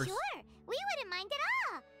 flowers? Sure, we wouldn't mind at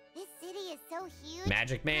all. This city is so huge.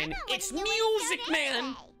 Magic Man, Grandma it's wouldn't know where to Music start Man.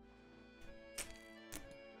 anyway.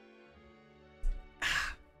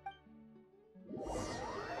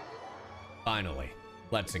 Finally,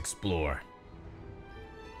 let's explore.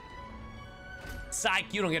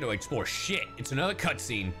 Psych, you don't get to explore shit. It's another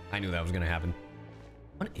cutscene. I knew that was gonna happen.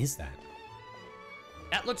 What is that?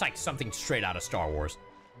 That looks like something straight out of Star Wars.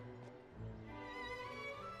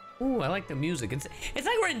 Ooh, I like the music. It's like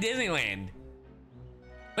we're in Disneyland.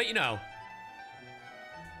 But you know,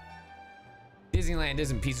 Disneyland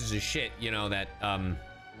isn't pieces of shit, you know, that are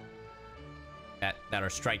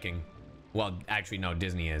striking. Well, actually, no,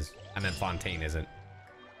 Disney is. I meant Fontaine isn't.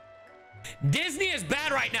 Disney is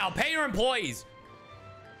bad right now. Pay your employees.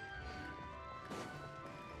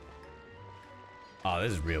 Oh,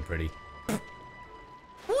 this is real pretty.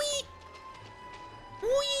 Whee!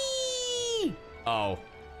 Whee! Oh.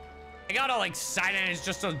 I got all like side and it's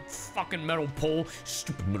just a fucking metal pole.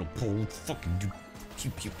 Stupid metal pole. Fucking do.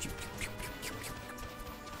 Pew, pew, pew, pew, pew, pew, pew.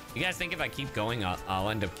 You guys think if I keep going,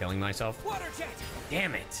 I'll end up killing myself? Water jet!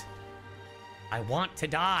 Damn it. I want to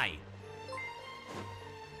die.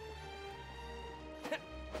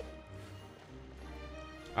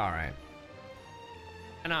 All right.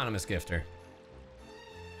 Anonymous gifter.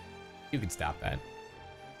 You can stop that.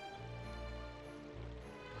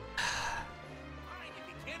 If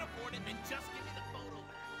you can't afford it, then just give me the photo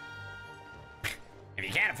back. If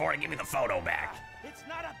you can't afford it, give me the photo back. It's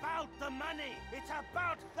not about the money. It's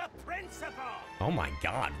about the principle. Oh my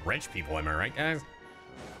god, rich people, am I right, guys?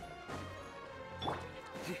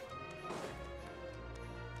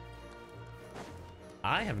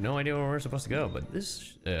 I have no idea where we're supposed to go, but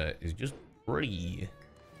this is just pretty.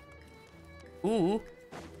 Ooh.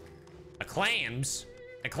 The clams.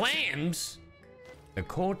 The clams. The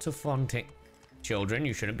court of Fontaine. Children,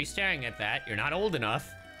 you shouldn't be staring at that. You're not old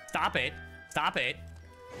enough. Stop it. Stop it.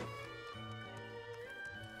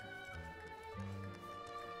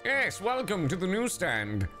 Yes, welcome to the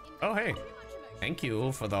newsstand. Oh, hey. Thank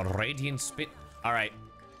you for the radiant spit. All right.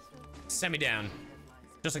 Send me down.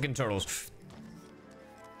 Just like in Turtles.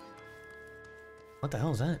 What the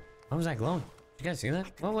hell is that? Why was that glowing? Did you guys see that?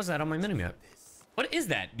 What was that on my minimap? What is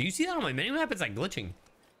that? Do you see that on my minimap? It's like glitching.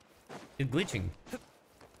 It's glitching. All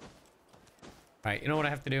right, you know what I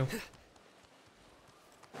have to do?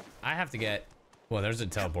 I have to get... Well, there's a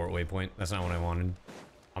teleport waypoint. That's not what I wanted.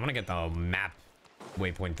 I'm gonna get the map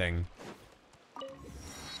waypoint thing.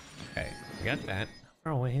 Okay, I got that. How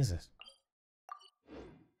far away is this?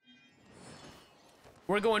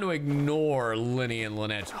 We're going to ignore Linny and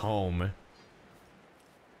Lynette's home.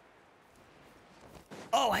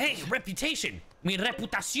 Oh, hey, reputation. Mi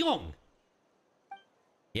reputación.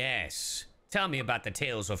 Yes. Tell me about the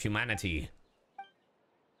tales of humanity.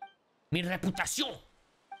 Mi reputación.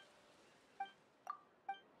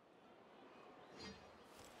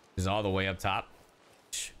 Is all the way up top?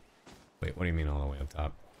 Wait, what do you mean all the way up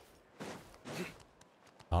top?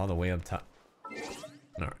 All the way up top. All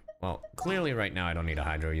right. Well, clearly right now I don't need a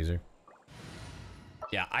hydro user.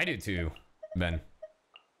 Yeah, I do too, Ben.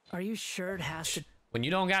 Are you sure it has to... When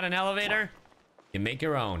you don't got an elevator, you make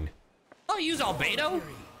your own. Oh, use albedo?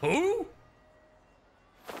 Who?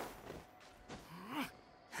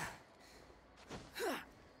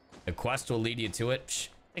 The quest will lead you to it. Psh,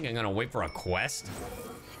 think I'm gonna wait for a quest?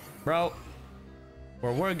 Bro,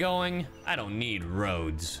 where we're going, I don't need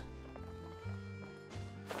roads.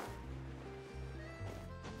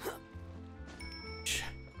 Psh.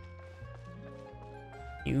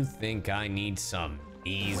 You think I need some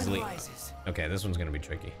easily... Okay, this one's gonna be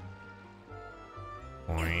tricky.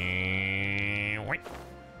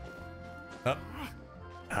 Up.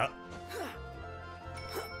 Up.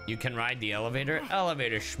 You can ride the elevator?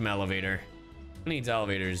 Elevator schmelevator. Who needs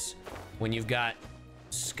elevators when you've got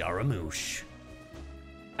Scaramouche?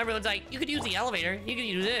 Everyone's like, you could use the elevator. You could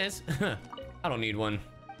use this. I don't need one.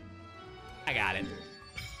 I got it.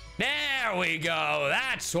 There we go.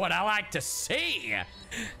 That's what I like to see.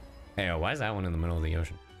 Hey, why is that one in the middle of the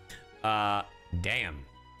ocean? Damn.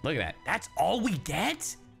 Look at that. That's all we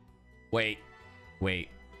get? Wait.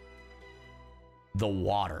 The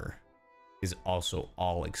water is also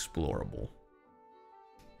all explorable.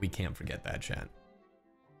 We can't forget that, chat.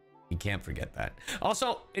 We can't forget that.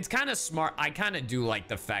 Also, it's kind of smart. I kind of do like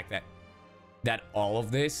the fact that all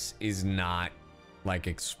of this is not like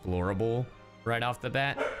explorable right off the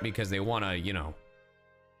bat, because they want to, you know,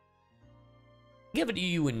 give it to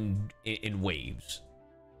you in waves.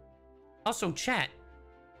 Also, chat,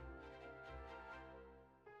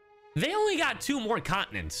 they only got 2 more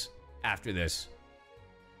continents after this.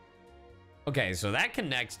 Okay, so that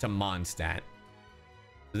connects to Mondstadt.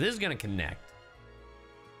 So this is gonna connect.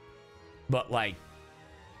 But like,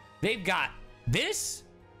 they've got this,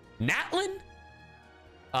 Natlin,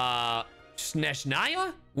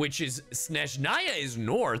 Snezhnaya, which is, Snezhnaya is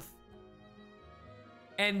north,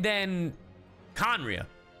 and then Conria.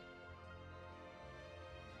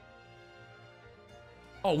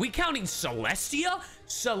 Oh, we counting Celestia?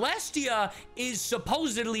 Celestia is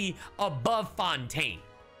supposedly above Fontaine.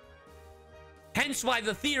 Hence why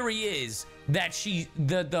the theory is that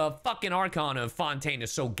the fucking Archon of Fontaine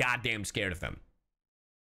is so goddamn scared of them.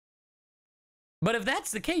 But if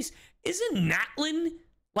that's the case, isn't Natlin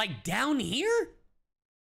like down here?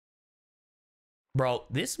 Bro,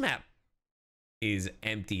 this map is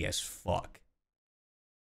empty as fuck.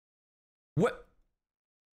 What?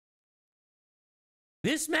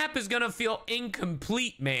 This map is gonna feel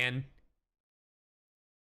incomplete, man.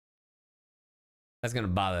 That's gonna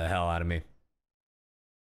bother the hell out of me.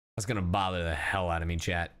 That's gonna bother the hell out of me,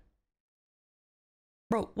 chat.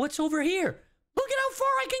 Bro, what's over here? Look at how far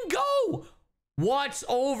I can go! What's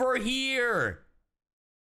over here?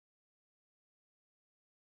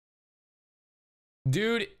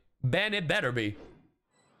 Dude, Ben, it better be.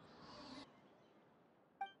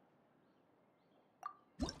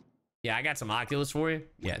 Yeah, I got some Oculus for you.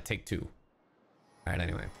 Yeah, take 2. All right,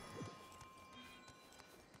 anyway.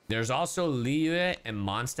 There's also Liyue and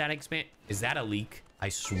Mondstadt expand. Is that a leak? I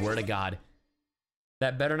swear to God.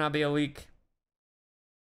 That better not be a leak.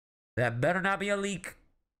 That better not be a leak.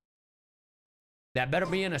 That better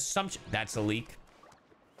be an assumption. That's a leak.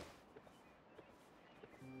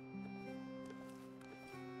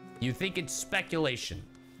 You think it's speculation.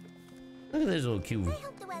 Look at this little cube. I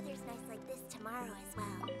hope the weather's nice like this tomorrow as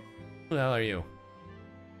well. Who the hell are you?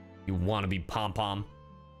 You wanna be pom-pom?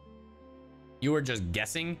 You were just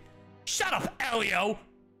guessing? Shut up, Elio!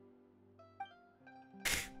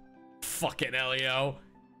 Fucking Elio.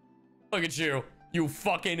 Look at you. You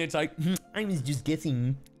fucking, it's like, I was just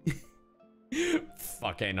guessing.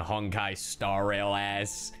 Fucking Honkai Star Rail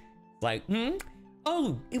ass. Like,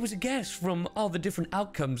 oh, it was a guess from all the different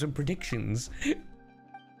outcomes and predictions.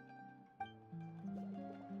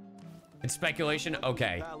 It's speculation?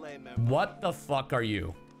 Okay. What the fuck are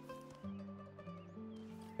you?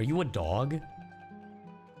 Are you a dog?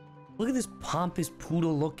 Look at this pompous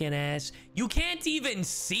poodle looking ass. You can't even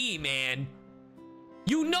see, man.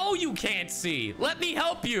 You know you can't see. Let me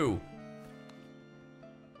help you.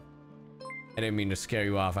 I didn't mean to scare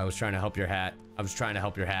you off. I was trying to help your hat. I was trying to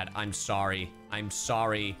help your hat. I'm sorry. I'm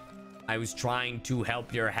sorry. I was trying to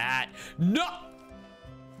help your hat. No!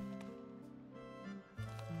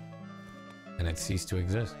 And it ceased to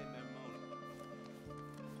exist.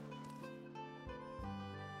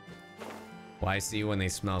 Why see when they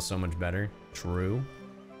smell so much better? True.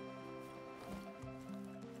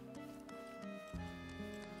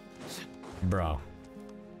 Bro,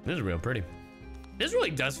 this is real pretty. This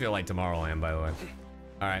really does feel like Tomorrowland, by the way.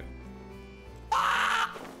 All right.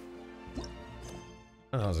 Ah! What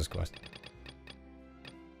the hell is this quest?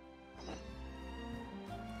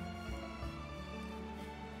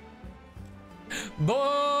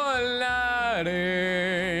 Volare.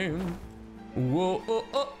 Whoa, oh,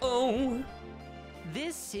 oh, oh.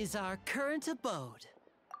 This is our current abode.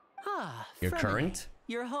 Ah, Your Fremine, current?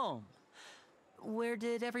 Your home. Where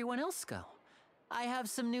did everyone else go? I have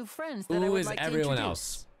some new friends that I Who would is like to everyone introduce.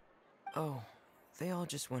 else? Oh, they all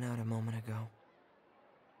just went out a moment ago.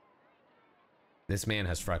 This man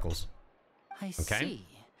has freckles. I see.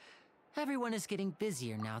 Everyone is getting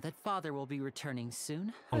busier now that Father will be returning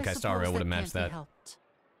soon. Okay, sorry, I would have matched that. Helped.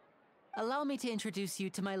 Allow me to introduce you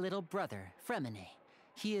to my little brother, Fremine.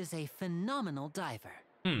 He is a phenomenal diver.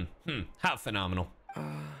 How phenomenal.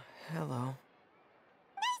 Hello.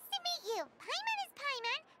 Nice to meet you. Paimon is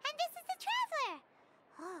Paimon, and this is the Traveler.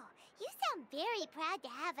 Oh, you sound very proud to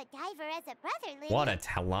have a diver as a brother, Lily. What a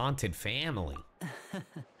talented family.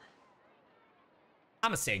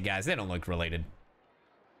 I'ma say, guys, they don't look related.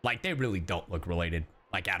 Like, they really don't look related,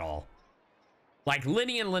 like, at all. Like,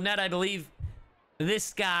 Linny and Lynette, I believe.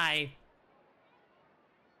 This guy,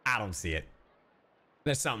 I don't see it.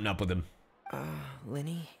 There's something up with him.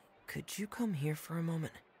 Linny, could you come here for a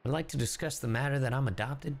moment? I'd like to discuss the matter that I'm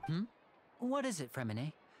adopted. Hmm? What is it,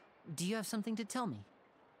 Fremine? Do you have something to tell me?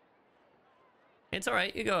 It's all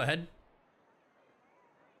right. You go ahead.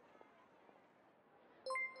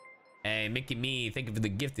 Hey, Mickey Me, thank you for the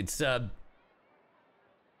gifted sub.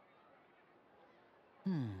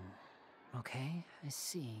 Okay, I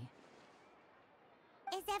see.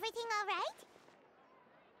 Is everything all right?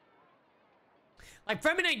 Like,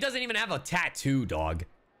 Fremine doesn't even have a tattoo, dog.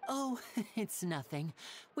 Oh, it's nothing.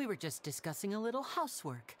 We were just discussing a little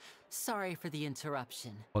housework. Sorry for the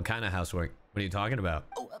interruption. What kind of housework? What are you talking about?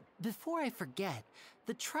 Oh, before I forget,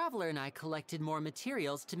 the Traveler and I collected more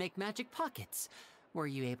materials to make magic pockets. Were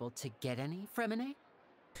you able to get any, Fremine?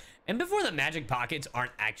 And before the magic pockets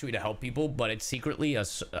aren't actually to help people, but it's secretly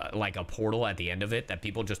like a portal at the end of it that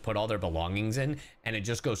people just put all their belongings in, and it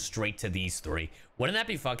just goes straight to these three. Wouldn't that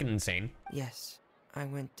be fucking insane? Yes, I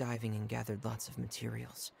went diving and gathered lots of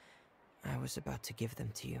materials. I was about to give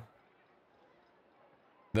them to you.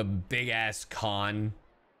 The big-ass con.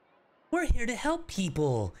 We're here to help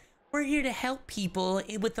people. We're here to help people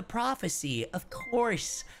with the prophecy. Of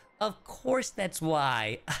course. Of course that's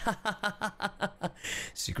why.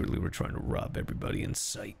 Secretly, we're trying to rob everybody in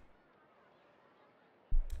sight.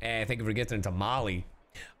 Hey, thank you for getting into Molly.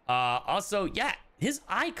 Also, yeah, his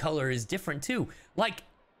eye color is different too. Like,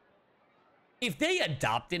 if they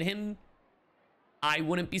adopted him, I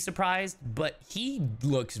wouldn't be surprised, but he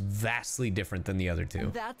looks vastly different than the other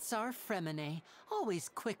two. That's our Fremine, always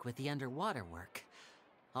quick with the underwater work.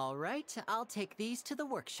 All right, I'll take these to the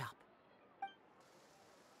workshop.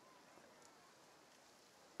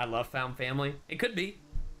 I love found family. It could be.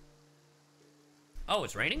 Oh,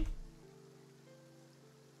 it's raining?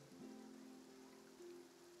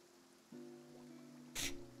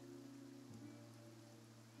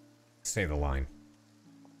 Say the line.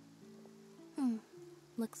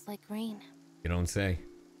 Looks like rain. You don't say.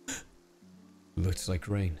 Looks like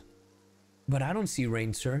rain. But I don't see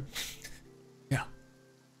rain, sir. Yeah.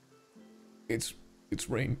 It's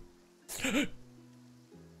rain.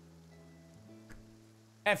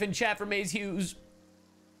 F in chat for Maze Hughes.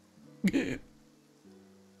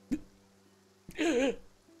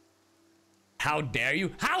 How dare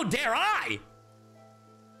you? How dare I?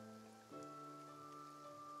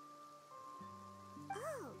 Oh,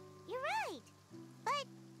 you're right. But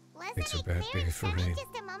wasn't It's a it bad clear day and for sunny rain.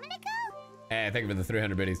 just a moment ago? Hey, thank you for the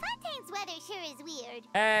 300 biddies. Fontaine's weather sure is weird.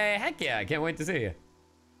 Hey, heck yeah, I can't wait to see you.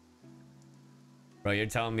 Bro, you're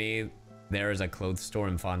telling me there is a clothes store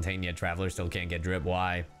in Fontaine yet travelers still can't get drip?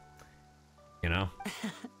 Why? You know?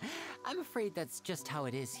 I'm afraid that's just how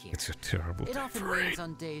it is here. It's a terrible day It often for rains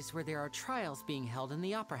rain. on days where there are trials being held in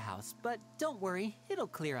the Opera House, but don't worry, it'll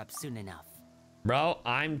clear up soon enough. Bro,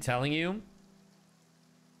 I'm telling you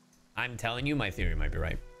my theory might be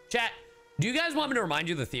right. Chat, do you guys want me to remind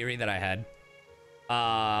you the theory that I had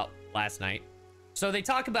last night? So they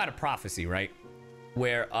talk about a prophecy, right?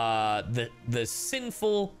 Where the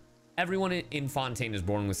sinful, everyone in Fontaine is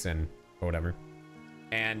born with sin or whatever.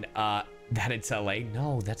 And that it's LA.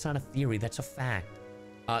 No, that's not a theory, that's a fact.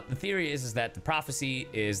 The theory is that the prophecy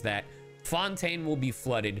is that Fontaine will be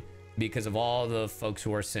flooded because of all the folks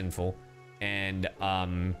who are sinful. And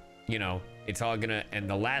you know, it's all gonna, and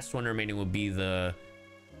the last one remaining will be the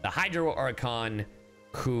Hydro Archon,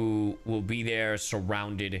 who will be there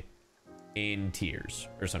surrounded in tears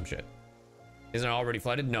or some shit. Isn't it already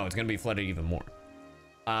flooded? No, it's gonna be flooded even more.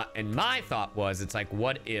 And my thought was, it's like,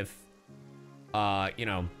 what if you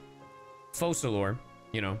know, Focalor,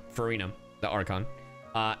 you know, Farina, the Archon,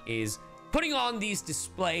 is putting on these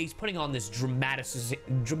displays, putting on this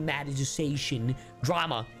dramatization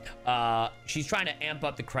drama. She's trying to amp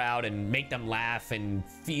up the crowd and make them laugh and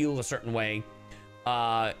feel a certain way,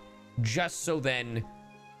 just so then,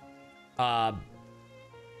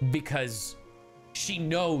 because she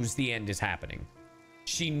knows the end is happening.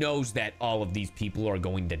 She knows that all of these people are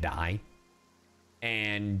going to die,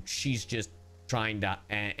 and she's just trying to,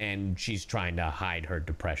 and she's trying to hide her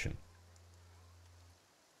depression.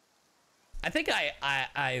 I think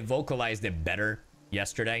I vocalized it better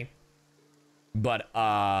yesterday, but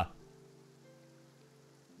yeah,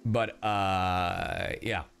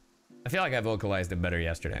 I feel like I vocalized it better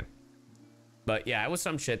yesterday. But yeah, it was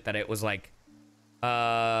some shit that it was like,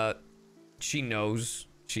 she knows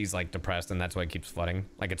she's like depressed and that's why it keeps flooding,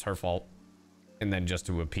 like it's her fault, and then just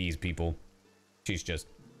to appease people, she's just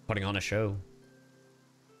putting on a show.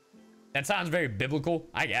 That sounds very biblical,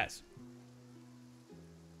 I guess.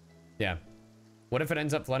 Yeah. What if it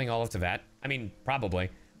ends up flooding all of Teyvat? I mean, probably.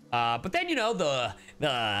 But then, you know,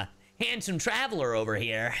 the handsome traveler over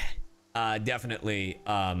here definitely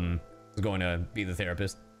is going to be the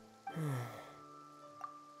therapist.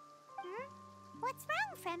 What's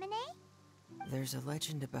wrong, Fremine? There's a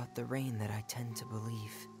legend about the rain that I tend to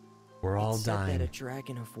believe. We're all It's said dying. that a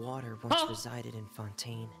dragon of water once resided in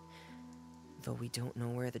Fontaine. Though we don't know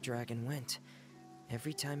where the dragon went,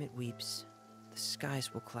 every time it weeps, the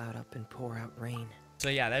skies will cloud up and pour out rain. So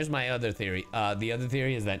yeah, there's my other theory. The other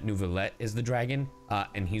theory is that Neuvillette is the dragon,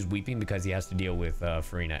 and he's weeping because he has to deal with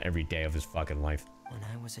Farina every day of his fucking life. When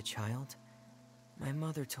I was a child, my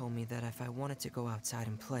mother told me that if I wanted to go outside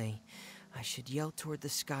and play, I should yell toward the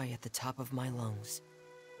sky at the top of my lungs.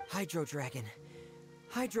 Hydro Dragon!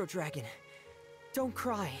 Hydro Dragon! Don't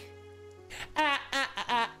cry!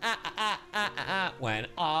 When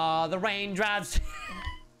all the raindrops...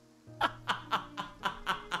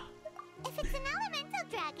 If it's an elemental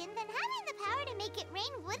dragon, then having the power to make it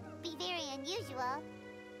rain wouldn't be very unusual.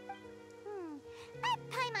 Let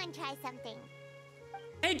Paimon try something.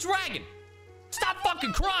 Hey, dragon! Stop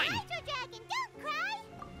fucking crying! Hydro Dragon, don't cry!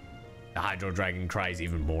 The Hydro Dragon cries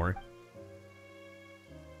even more.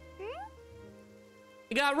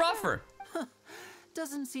 It got rougher.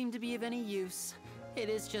 Doesn't seem to be of any use. It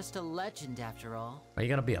is just a legend after all. Why you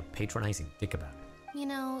gotta be a patronizing dick about it? You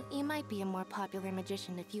know, you might be a more popular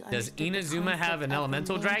magician if you Does understood the Inazuma have concept an of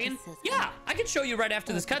elemental dragon? romanticism. Yeah, I can show you right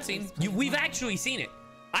after this cutscene. We've actually seen it.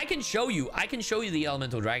 I can show you the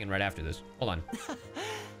elemental dragon right after this. Hold on.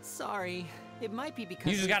 Sorry. It might be because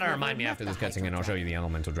You just we've gotta never remind me met after the this cutscene Hydro and I'll show you Dragon. the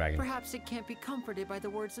elemental dragon. Perhaps it can't be comforted by the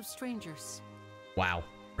words of strangers. Wow,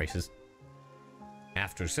 racist.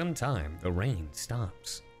 After some time, the rain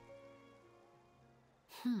stops.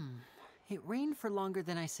 It rained for longer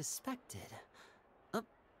than I suspected. Oh,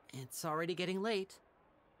 it's already getting late.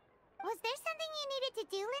 Was there something you needed to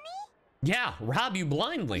do, Linny? Yeah, rob you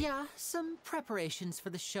blindly. Yeah, some preparations for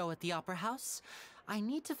the show at the Opera House. I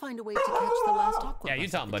need to find a way to catch the last aqua Yeah, you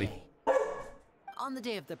bus tell of him, the buddy. day. On the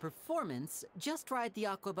day of the performance, just ride the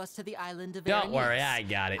aqua bus to the island of Don't Aranis. worry, I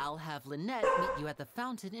got it. I'll have Lynette meet you at the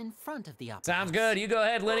fountain in front of the opera. Sounds good. You go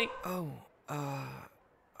ahead, Lenny. Oh,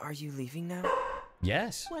 are you leaving now?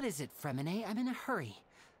 Yes. What is it, Fremine? I'm in a hurry.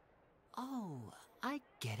 Oh, I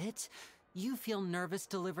get it. You feel nervous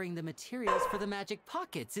delivering the materials for the magic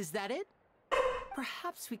pockets, is that it?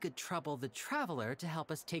 Perhaps we could trouble the traveler to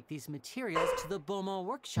help us take these materials to the Beaumont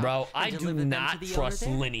workshop. Bro, and I do deliver them not to the trust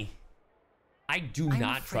owner there. Lenny. I do I'm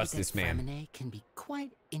not afraid trust that this man. Fremine can be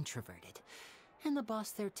quite introverted, and the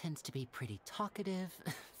boss there tends to be pretty talkative.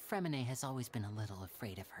 Fremine has always been a little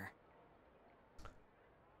afraid of her.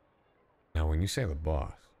 Now, when you say the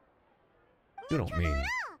boss, you don't mean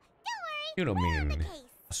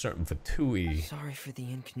a certain Fatui. Sorry for the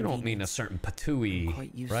inconvenience. You don't mean a certain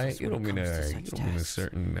Patui, right? You don't mean a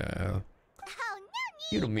certain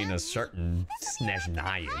you don't mean a certain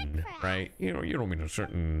Snezhnayan, right? You don't mean a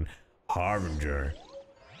certain Harbinger,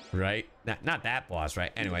 right? Not that boss,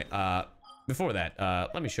 right? Anyway, before that,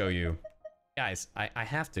 let me show you. Guys, I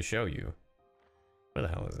have to show you. Where the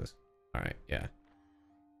hell is this? All right, yeah.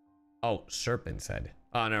 Oh, Serpent's Head.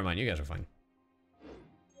 Oh, never mind. You guys are fine.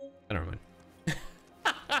 Oh, never mind.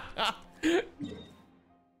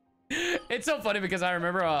 It's so funny because I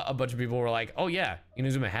remember a bunch of people were like, oh yeah,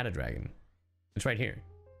 Inazuma had a dragon. It's right here.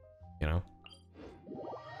 You know?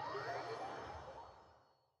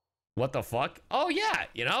 What the fuck? Oh yeah,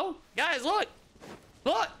 you know? Guys, look!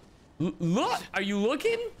 Look! Look! Are you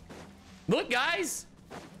looking? Look, guys!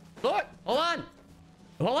 Look! Hold on!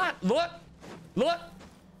 Hold on! Look! Look!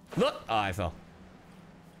 Look! Oh, I fell.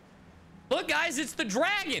 Look, guys, it's the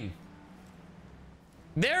dragon!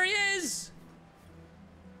 There he is!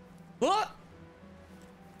 Look!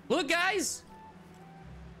 Look, guys!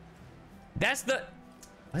 That's the...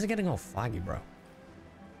 Why is it getting all foggy, bro?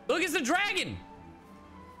 Look, it's the dragon!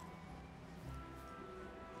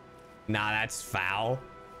 Nah, that's foul.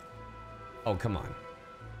 Oh, come on.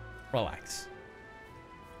 Relax.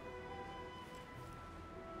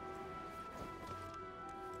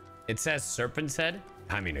 It says Serpent's Head?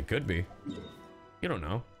 I mean, it could be. You don't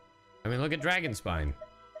know. I mean, look at Dragon Spine.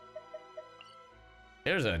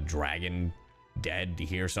 There's a dragon dead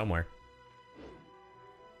here somewhere.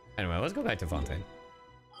 Anyway, let's go back to Fontaine.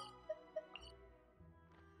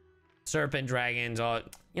 Serpent dragons, all,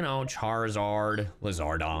 you know, Charizard,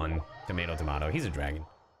 Lizardon, Tomato. He's a dragon.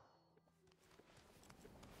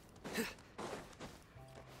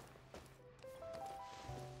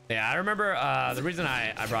 Yeah, I remember the reason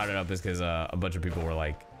I brought it up is because a bunch of people were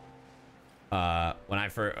like, when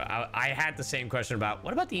I had the same question about,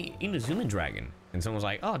 what about the Inazuma dragon? And someone was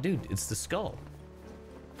like, oh, dude, it's the skull.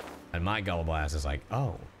 And my gullible ass is like,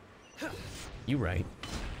 oh, you right.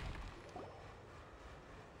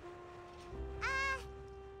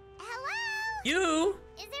 Hello? You?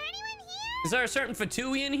 Is there anyone here? Is there a certain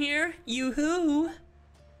Fatui in here? You who?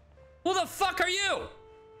 Who the fuck are you?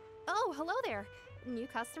 Oh, hello there. New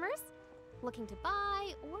customers? Looking to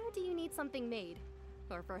buy, or do you need something made?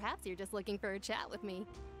 Or perhaps you're just looking for a chat with me.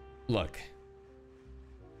 Look,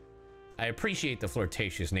 I appreciate the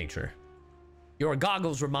flirtatious nature. Your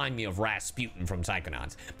goggles remind me of Rasputin from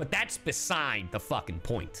Psychonauts, but that's beside the fucking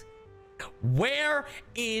point. Where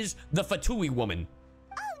is the Fatui woman?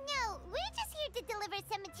 Oh no, we're just here to deliver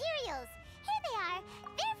some materials. Here they are.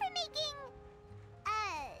 They're for making,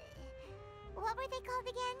 what were they called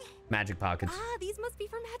again? Magic pockets. Ah, these must be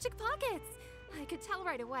for Magic Pockets. I could tell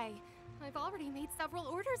right away. I've already made several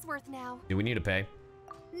orders worth now. Do we need to pay?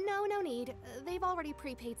 No need. They've already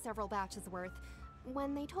prepaid several batches worth.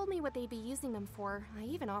 When they told me what they'd be using them for, I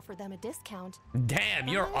even offered them a discount. Damn,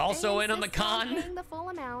 you're But also they in on the insisted on con? paying the full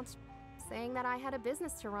amount, saying that I had a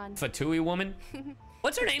business to run. Fatui woman?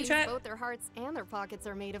 What's her name, Seems chat? Both their hearts and their pockets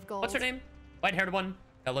are made of gold. What's her name? White-haired one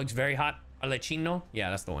that looks very hot. Alechino?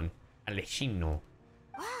 Yeah, that's the one. Alechino.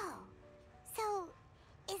 Whoa. So,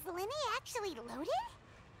 is Linny actually loaded?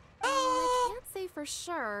 I can't say for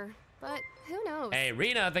sure, but who knows? Hey,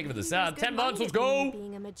 Rena, thank you for the sub. Good 10 months, money let's to go!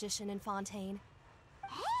 Being a magician in Fontaine.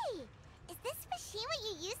 Hey, is this machine what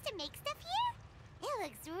you use to make stuff here? It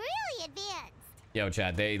looks really advanced. Yo,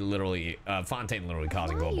 Chad, they literally, Fontaine literally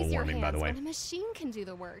causing Why global use your warming, by the hands way. when a machine can do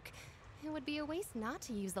the work? It would be a waste not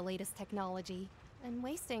to use the latest technology, and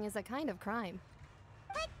wasting is a kind of crime.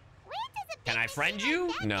 But where does a Can I friend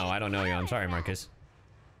you? No, I don't know you. I'm sorry, Marcus.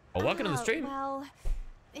 Well, welcome to the stream. Well,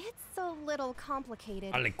 it's a little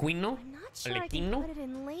complicated. Alequino? I'm not sure I can Alequino? put it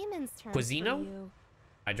in layman's terms Cuisino? for you.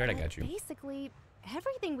 I dread I got you. Basically,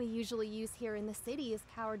 everything we usually use here in the city is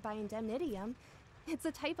powered by indemnitium. It's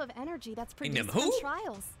a type of energy that's produced Indem who? from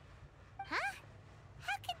trials. Huh?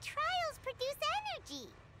 How can trials produce energy?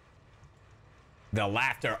 The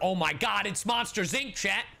laughter. Oh my god, it's Monsters Inc.,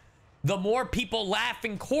 chat. The more people laugh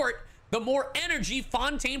in court, the more energy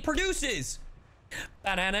Fontaine produces.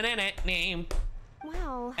 Ba-da-da-da-da-da.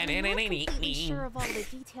 Well, I'm not completely sure of all the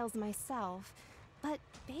details myself, but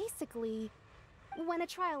basically, when a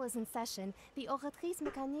trial is in session, the oratrice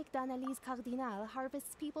mécanique d'analyse cardinale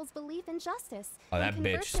harvests people's belief in justice. Oh, that and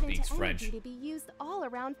bitch converts it into speaks French. energy to be used all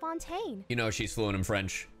around Fontaine. You know she's fluent in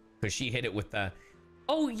French, because she hit it with the,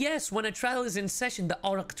 oh yes, when a trial is in session, the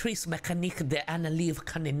oratrice mécanique d'analyse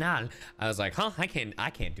cardinale. I was like, huh, I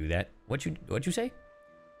can't do that. What'd you say?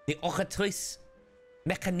 The oratrice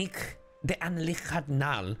mécanique d'analyse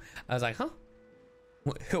cardinale. I was like, huh?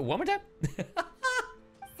 One more time?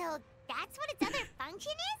 So that's what its other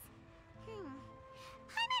function is?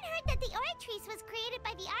 Paimon heard that the oratrice was created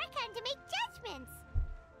by the Archon to make judgments.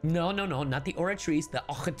 No, not the oratrice, the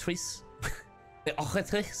oratrice. The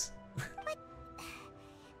oratrice. But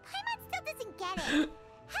Paimon still doesn't get it.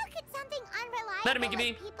 How could something unreliable Let it make it like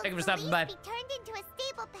be. people's Thank you for stopping beliefs by. be turned into a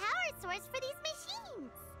stable power source for these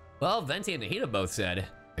machines? Well, Venti and Nahida both said,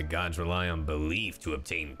 the gods rely on belief to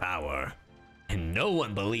obtain power. And no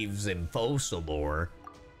one believes in Fosalor.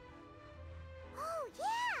 Oh,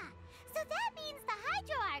 yeah! So that means the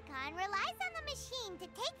Hydro Archon relies on the machine to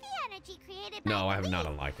take the energy created by No, I have belief not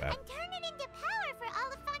unlocked that. and turn it into power for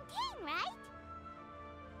all of Fontaine, right?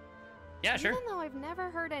 Yeah, sure. Even though I've never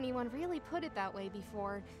heard anyone really put it that way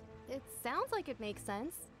before, it sounds like it makes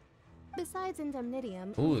sense. Besides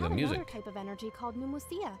indemnitium, Ooh, we the have music. another type of energy called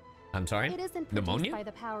pneumosia. I'm sorry? It isn't produced Pneumonia? by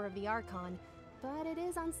the power of the Archon, but it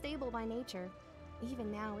is unstable by nature. Even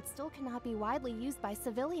now, it still cannot be widely used by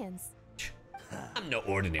civilians. I'm no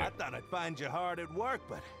ordinary. I thought I'd find you hard at work,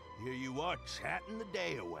 but here you are chatting the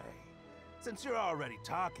day away. Since you're already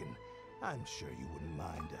talking, I'm sure you wouldn't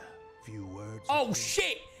mind a few words. Oh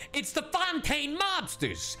shit! It's the Fontaine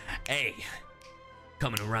mobsters! Hey,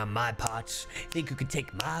 coming around my parts, think you could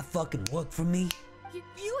take my fucking work from me?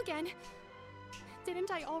 You again?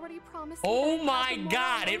 Didn't I already promise you Oh that I'd my have the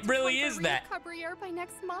God, moral it to really come is for that. Rio Cabriere by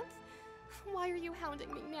next month? Why are you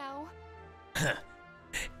hounding me now?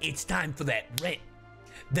 It's time for that rent.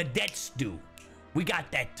 The debt's due. We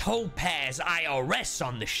got that Topaz IRS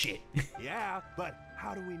on the shit. Yeah, but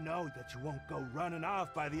how do we know that you won't go running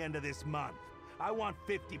off by the end of this month? I want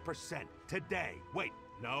 50% today. Wait,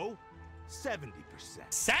 no? 70%.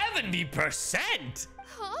 70%?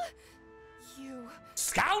 Huh? You...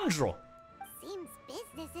 Scoundrel! Seems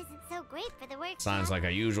business isn't so great for the work. Sounds like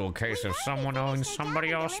a usual case of someone owing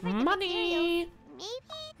somebody else money.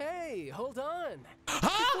 Maybe? Hey, hold on.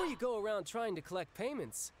 Before you go around trying to collect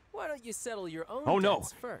payments, why don't you settle your own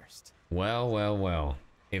debts first? Well, well, well.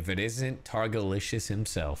 If it isn't Targalicious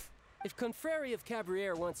himself. If Confreri of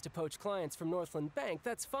Cabriere wants to poach clients from Northland Bank,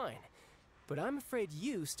 that's fine. But I'm afraid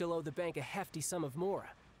you still owe the bank a hefty sum of mora.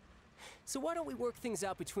 So why don't we work things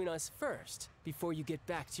out between us first, before you get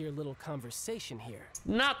back to your little conversation here?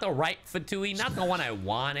 Not the right Fatui, not the one I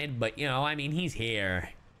wanted, but you know, I mean, he's here.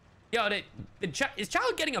 Yo, is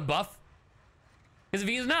Child getting a buff? Because if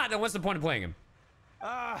he's not, then what's the point of playing him?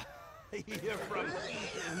 You're from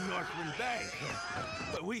Northland Bank.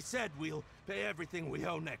 But we said we'll pay everything we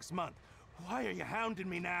owe next month. Why are you hounding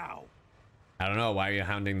me now? I don't know. Why are you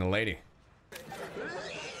hounding the lady?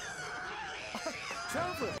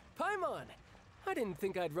 Traveler, Paimon! I didn't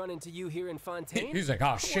think I'd run into you here in Fontaine. He's like,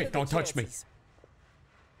 oh shit, don't touch me.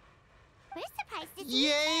 We're surprised to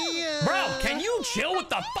see you. Bro, can you chill with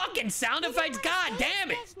the fucking sound effects? God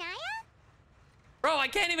damn it. Bro, I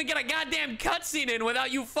can't even get a goddamn cutscene in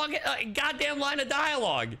without you fucking goddamn line of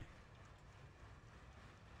dialogue.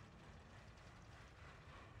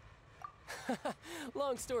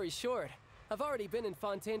 Long story short, I've already been in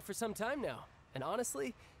Fontaine for some time now, and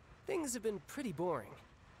honestly, things have been pretty boring.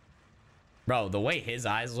 Bro, the way his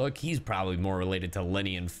eyes look, he's probably more related to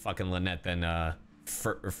Lenny and fucking Lynette than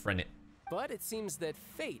Frennet. But it seems that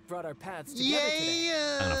fate brought our paths together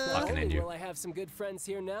today. I'm gonna fucking end you. Will I have some good friends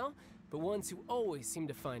here now, but ones who always seem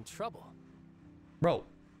to find trouble. Bro,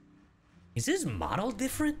 is his model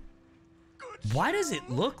different? Why does it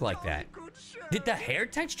look like that? Did the hair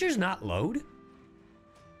textures not load?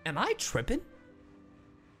 Am I tripping?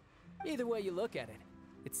 Either way you look at it,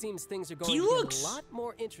 it seems things are going to get a lot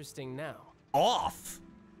more interesting now. Off.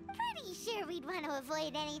 Pretty sure we'd want to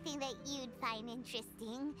avoid anything that you'd find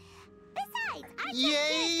interesting. Besides, our trip here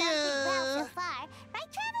has gone well so far,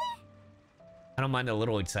 right, Traveler? I don't mind a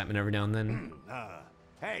little excitement every now and then.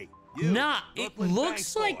 Hey, you. Nah, it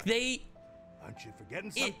looks like they... Aren't you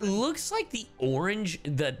forgetting something? It looks like the orange,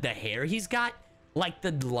 the hair he's got, like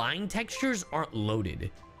the line textures aren't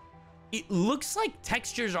loaded. It looks like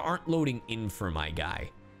textures aren't loading in for my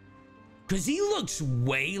guy. Because he looks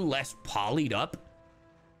way less polyed up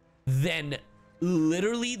than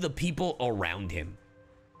literally the people around him.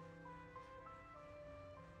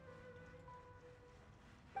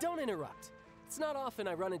 Don't interrupt. It's not often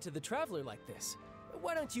I run into the Traveler like this.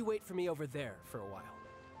 Why don't you wait for me over there for a while?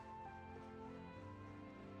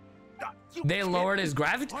 They lowered his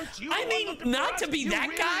graphics. I mean, not to be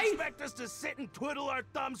that guy. Expect us to sit and twiddle our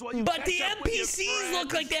thumbs while you but the NPCs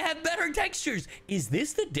look like they have better textures. Is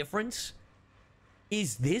this the difference?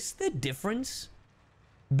 Is this the difference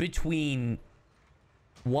between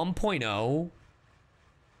 1.0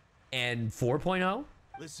 and 4.0?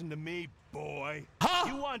 Listen to me, boy. Huh?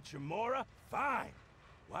 You want your Mora? Fine.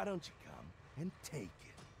 Why don't you come and take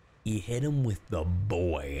it? He hit him with the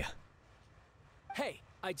boy. Hey,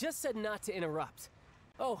 I just said not to interrupt.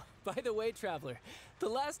 Oh, by the way, Traveler, the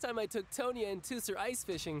last time I took Tonya and Tusser ice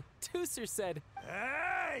fishing, Tusser said,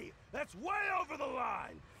 "Hey, that's way over the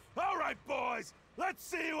line. All right, boys, let's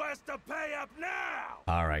see who has to pay up now."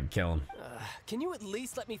 All right, kill him. Can you at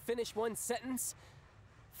least let me finish one sentence?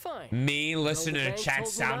 Fine. Me listening to chat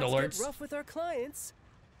sound alerts. Get rough with our clients.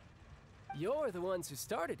 You're the ones who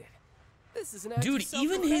started it. This is an dude.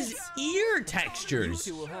 Even his ear textures.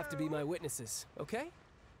 You two will have to be my witnesses, okay?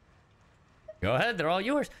 Go ahead, they're all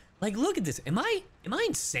yours. Like, look at this. Am I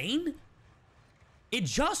insane? It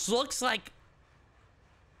just looks like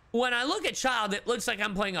when I look at Child, it looks like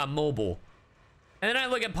I'm playing on mobile. And then I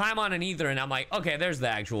look at Paimon and Ether and I'm like, okay, there's the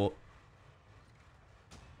actual.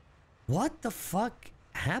 What the fuck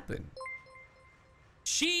happened?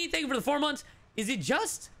 She, thank you for the 4 months. Is it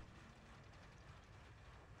just?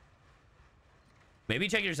 Maybe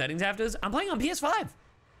check your settings after this. I'm playing on PS5. I'm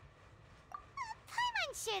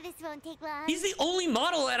sure this won't take long. He's the only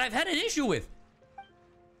model that I've had an issue with.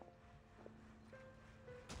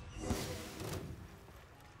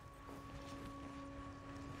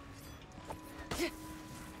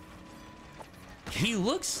 He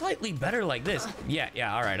looks slightly better like this. Yeah,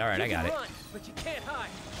 all right, I got it. Run, but you can't hide.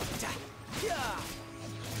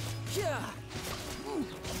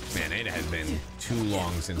 Man, it has been too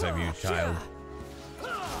long since I've used Child.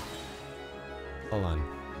 Hold on.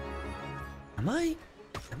 Am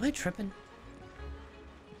I tripping?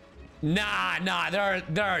 Nah,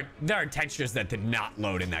 there are textures that did not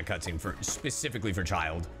load in that cutscene specifically for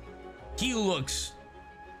Child. He looks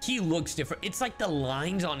different. It's like the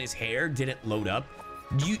lines on his hair didn't load up.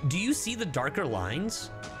 Do you see the darker lines?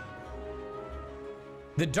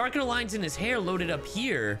 The darker lines in his hair loaded up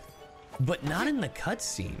here, but not in the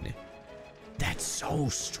cutscene. That's so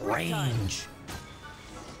strange.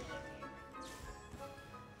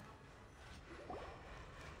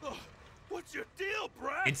 What's your deal,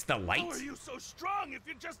 Brad? It's the light. How are you so strong if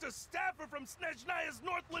you're just a staffer from Snezhnaya's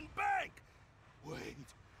Northland Bank? Wait,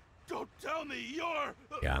 don't tell me you're...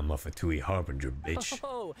 Yeah, I'm a Fatui Harbinger, bitch.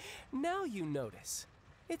 Oh, now you notice.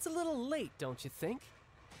 It's a little late, don't you think?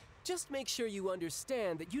 Just make sure you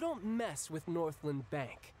understand that you don't mess with Northland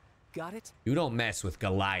Bank. Got it? You don't mess with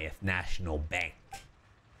Goliath National Bank.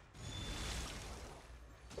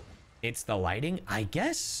 It's the lighting? I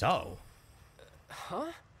guess so.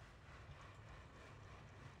 Huh?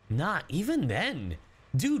 Not even then.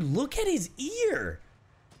 Dude, look at his ear.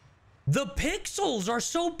 The pixels are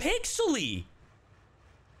so pixely.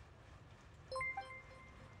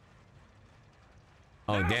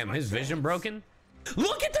 Oh, damn, his vision broken?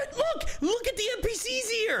 Look at that, look at the NPCs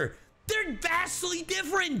here. They're vastly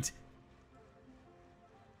different.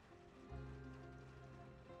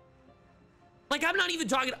 Like, I'm not even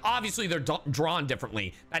talking, obviously they're drawn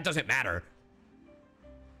differently. That doesn't matter.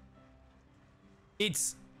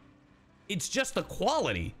 It's just the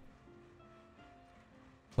quality.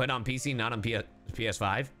 But on PC, not on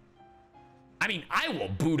PS5. I mean, I will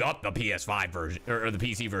boot up the PS5 version, or the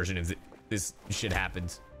PC version if this shit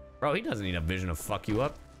happens. Bro, he doesn't need a vision to fuck you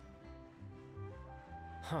up.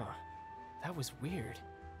 Huh. That was weird.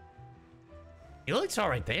 He looks all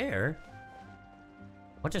right there.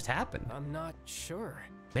 What just happened? I'm not sure.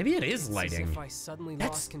 Maybe it is It's lighting. as if I suddenly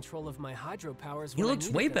lost control of my hydro powers. He when I looks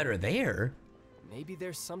needed way them. better there. Maybe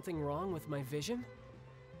there's something wrong with my vision?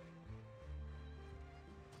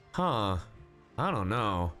 Huh. I don't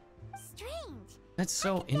know. Strange. That's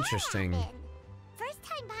so interesting. First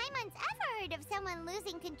time Paimon's ever heard of someone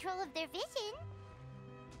losing control of their vision.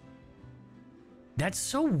 That's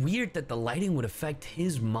so weird that the lighting would affect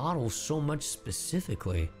his model so much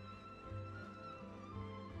specifically.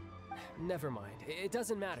 Never mind. It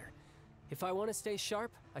doesn't matter. If I want to stay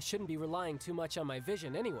sharp, I shouldn't be relying too much on my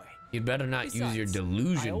vision anyway. You'd better not use your Besides,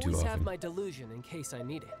 delusion I too always have often. my delusion in case I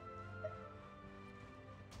need it.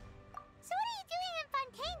 So what are you doing in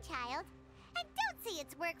Fontaine, child? I don't see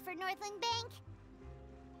its work for Northland Bank.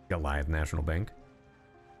 Goliath National Bank.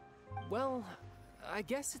 Well, I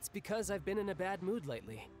guess it's because I've been in a bad mood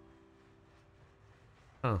lately.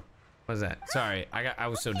 Huh. What is that? Sorry, I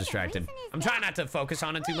was so distracted. I'm trying not to focus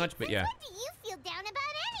on it too much, but yeah. When do you feel down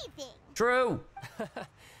about anything? True.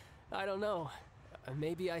 I don't know.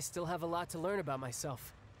 Maybe I still have a lot to learn about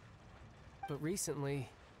myself. But recently,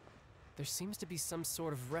 there seems to be some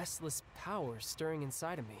sort of restless power stirring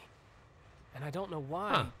inside of me. And I don't know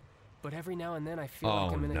why, but every now and then I feel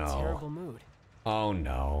like I'm in a terrible mood. Oh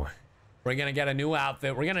no. We're gonna get a new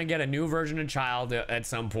outfit. We're gonna get a new version of Child at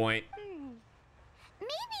some point.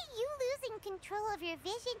 Maybe you losing control of your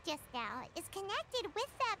vision just now is connected with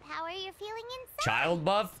that power you're feeling inside. Child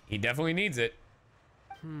buff? He definitely needs it.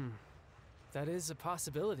 That is a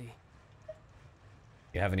possibility.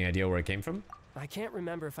 You have any idea where it came from? I can't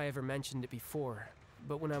remember if I ever mentioned it before,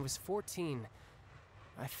 but when I was 14,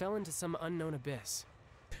 I fell into some unknown abyss.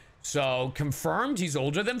 So, confirmed he's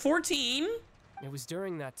older than 14. It was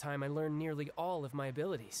during that time I learned nearly all of my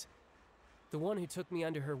abilities. The one who took me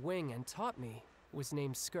under her wing and taught me was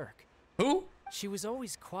named Skirk. Who? She was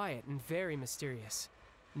always quiet and very mysterious.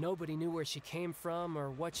 Nobody knew where she came from or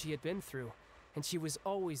what she had been through, and she was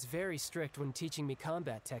always very strict when teaching me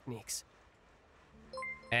combat techniques.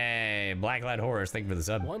 Hey, Blacklight Horrors, thank you for the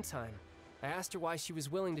sub. One time, I asked her why she was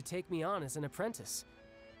willing to take me on as an apprentice.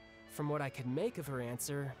 From what I could make of her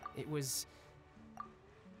answer, it was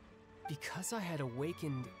because I had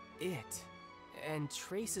awakened it, and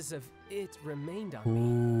traces of it remained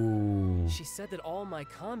on me. She said that all my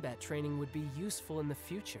combat training would be useful in the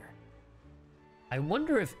future. I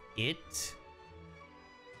wonder if it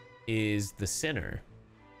is the sinner.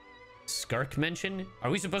 Skirk mentioned? Are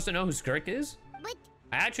we supposed to know who Skirk is? But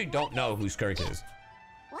I actually don't know who Skirk is.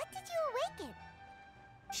 what did you awaken?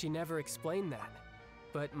 She never explained that,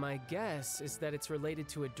 but my guess is that it's related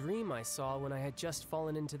to a dream I saw when I had just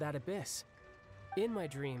fallen into that abyss. In my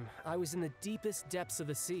dream, I was in the deepest depths of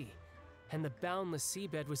the sea, and the boundless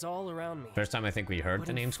seabed was all around me. First time I think we heard But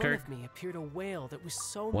the in name front Skirk. of me appeared a whale that was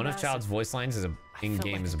so One of massive. Child's voice lines is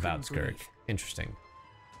in-game like is I about couldn't Skirk. breathe. Interesting.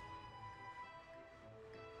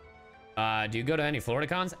 Do you go to any Florida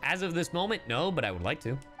cons? As of this moment, no, but I would like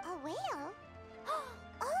to. A whale?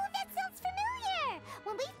 Oh, that sounds familiar!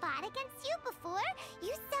 When we fought against you before,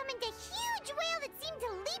 you summoned a huge whale that seemed to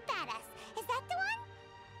leap at us. Is that the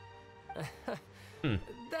one?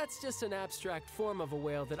 That's just an abstract form of a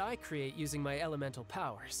whale that I create using my elemental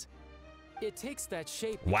powers. It takes that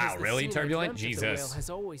shape. Wow, because the really scene I turbulent? dreamt of the whale Jesus. has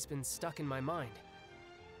always been stuck in my mind.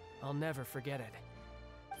 I'll never forget it.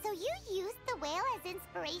 So you used the whale as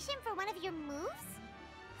inspiration for one of your moves?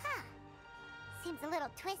 Huh. Seems a little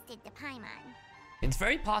twisted to Paimon. It's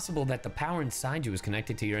very possible that the power inside you is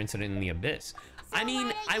connected to your incident in the abyss. I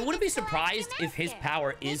mean, I wouldn't be surprised if his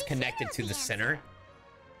power is connected to the center,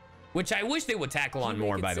 which I wish they would tackle on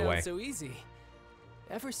more, by the way. So easy.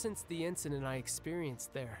 Ever since the incident I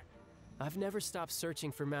experienced there, I've never stopped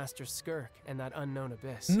searching for Master Skirk and that unknown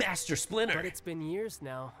abyss. Master Splinter. But it's been years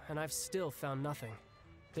now, and I've still found nothing.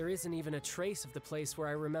 There isn't even a trace of the place where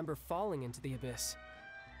I remember falling into the abyss.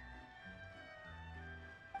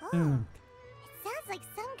 Oh, it sounds like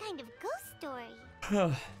some kind of ghost story.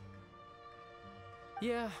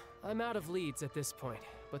 Yeah, I'm out of leads at this point,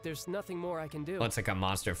 but there's nothing more I can do. Well, it's like a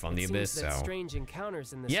monster from the abyss, Seems that so. strange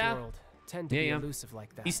encounters in this world tend to be elusive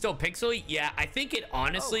like that. He's still pixely? Yeah, I think it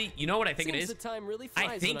honestly, you know what I think it Seems is? the time really I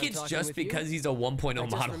flies think when I'm it's talking just with you. because he's a 1.0 I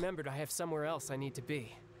just model. remembered I have somewhere else I need to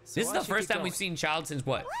be. So This is I the should first get time we've going. seen Child since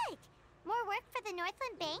what? What? More work for the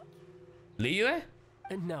Northland Bank? Liyue?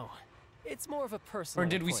 No. It's more of a personal Or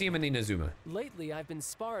did we see him in Inazuma? Lately, I've been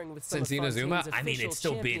sparring with some Since of Inazuma? Fontaine's I mean, official it's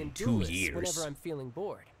still been champion 2 duelists years. Whenever I'm feeling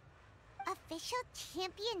bored. Official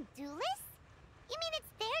champion duelist? You mean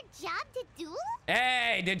it's their job to duel?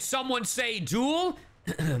 Hey, did someone say duel?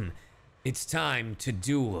 It's time to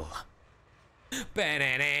duel.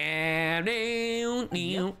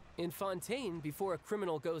 In Fontaine, before a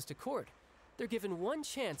criminal goes to court, they're given one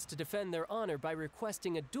chance to defend their honor by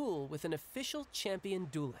requesting a duel with an official champion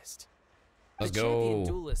duelist. Let's the champion go.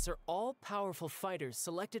 duelists are all powerful fighters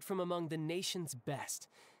selected from among the nation's best.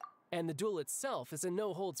 And the duel itself is a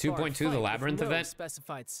no-holds-barred 2.2, the fight with Labyrinth no event?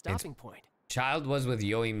 specified stopping point. Child was with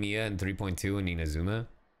Yoimiya in 3.2 and Inazuma.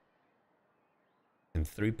 In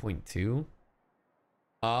 3.2?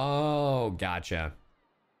 Oh, gotcha.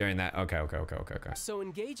 During that, okay. So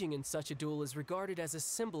engaging in such a duel is regarded as a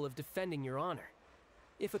symbol of defending your honor.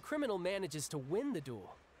 If a criminal manages to win the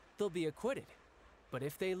duel, they'll be acquitted. But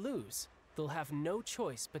if they lose, they'll have no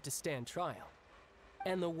choice but to stand trial.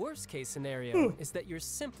 And the worst case scenario is that you're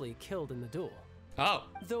simply killed in the duel. Oh.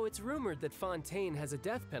 Though it's rumored that Fontaine has a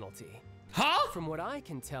death penalty. Huh? From what I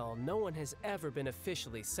can tell, no one has ever been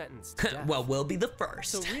officially sentenced to death. Well, we'll be the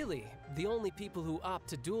first. So really, the only people who opt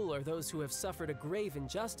to duel are those who have suffered a grave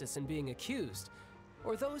injustice in being accused,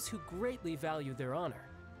 or those who greatly value their honor.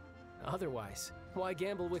 Otherwise, why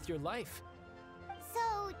gamble with your life?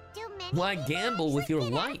 So, do many Why people gamble with your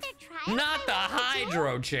actually get out life? their trials Not the by winning a duel?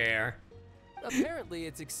 hydro chair. Apparently,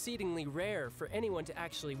 it's exceedingly rare for anyone to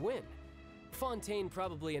actually win. Fontaine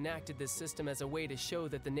probably enacted this system as a way to show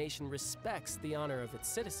that the nation respects the honor of its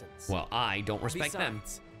citizens. Well, I don't respect them.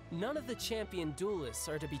 Besides, none of the champion duelists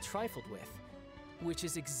are to be trifled with, which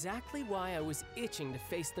is exactly why I was itching to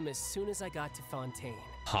face them as soon as I got to Fontaine.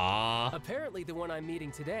 Huh? Apparently, the one I'm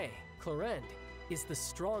meeting today, Clorend, is the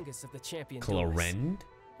strongest of the champion duelists. Clorend?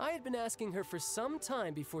 I had been asking her for some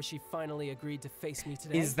time before she finally agreed to face me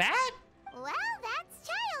today. Is that? Well, that's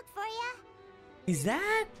Child for ya. Is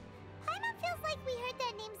that? Paimon feels like we heard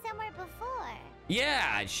that name somewhere before.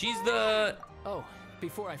 Yeah, she's the... Oh,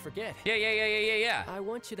 before I forget. Yeah. I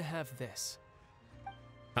want you to have this.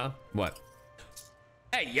 Huh? What?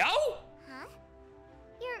 Hey, yo! Huh?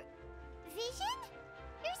 Your vision?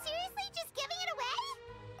 You're seriously just giving it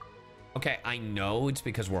away? Okay, I know it's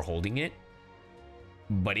because we're holding it,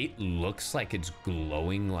 but it looks like it's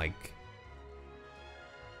glowing like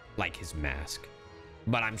his mask.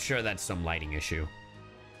 But I'm sure that's some lighting issue.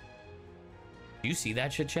 Do you see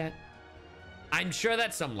that shit, chat? I'm sure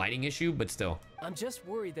that's some lighting issue, but still. I'm just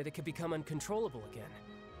worried that it could become uncontrollable again.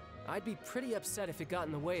 I'd be pretty upset if it got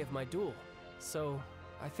in the way of my duel. So,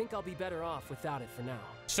 I think I'll be better off without it for now.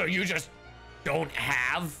 So you just don't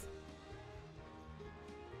have?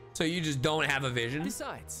 So you just don't have a vision?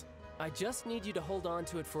 Besides, I just need you to hold on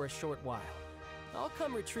to it for a short while. I'll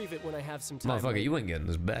come retrieve it when I have some time. Motherfucker, you ain't getting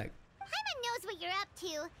this back. Paimon knows what you're up to.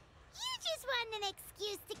 You just want an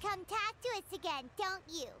excuse to come talk to us again, don't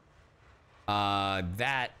you?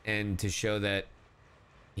 That and to show that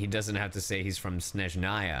he doesn't have to say he's from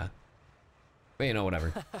Snezhnaya. But you know,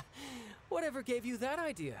 whatever. Whatever gave you that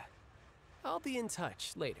idea? I'll be in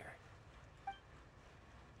touch later.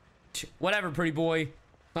 Whatever, pretty boy.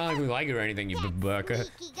 Not like we like it or anything, you babucka.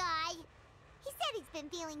 Sneaky guy. He said he's been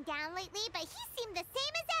feeling down lately, but he seemed the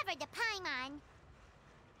same as ever to Paimon.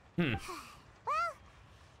 Well,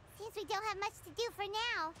 since we don't have much to do for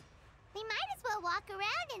now, we might as well walk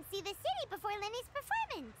around and see the city before Lenny's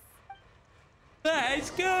performance. Let's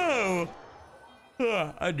go!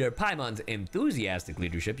 Under Paimon's enthusiastic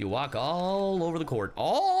leadership, you walk all over the court.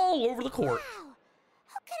 All over the court. Wow!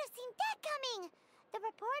 Who could have seen that coming? The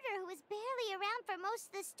reporter who was barely around for most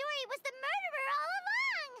of the story was the murderer all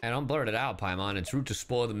along! And don't blurt it out, Paimon. It's rude to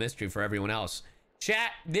spoil the mystery for everyone else.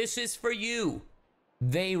 Chat, this is for you.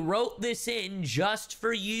 They wrote this in just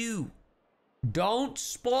for you. Don't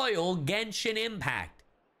spoil Genshin Impact.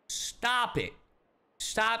 Stop it.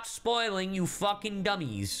 Stop spoiling, you fucking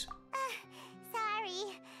dummies.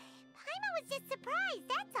 Sorry. Paimon was just surprised,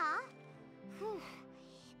 that's all. Whew.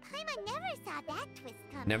 Paimon never saw that twist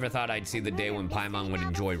coming. Never thought I'd see the day when Paimon would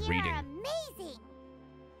enjoy reading. Amazing.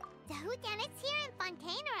 The whodunits here in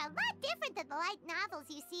Fontaine are a lot different than the light novels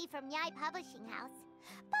you see from Yai Publishing House.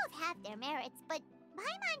 Both have their merits, but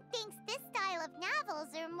Paimon thinks this style of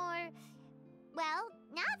novels are more, well,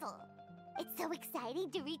 novel. It's so exciting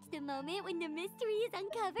to reach the moment when the mystery is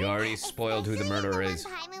uncovered. You already spoiled who the murderer is.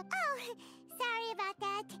 Oh, sorry about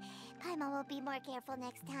that. Paimon will be more careful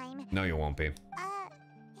next time. No, you won't be.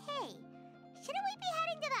 Hey, shouldn't we be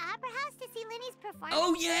heading to the opera house to see Linny's performance?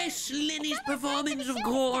 Oh yes, Linny's performance, of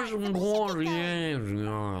course, yes. Linny said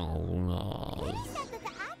that the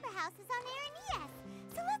opera house is on air in ES,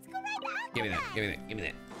 so let's go ride the opera. Give me that, give me that, give me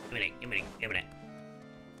that, give me that, give me that, give me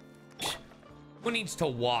that. Who needs to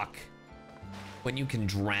walk when you can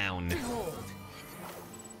drown?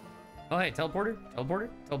 Oh hey, teleporter, teleporter,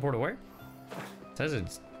 teleporter where? It says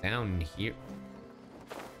it's down here.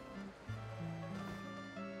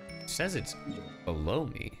 It says it's below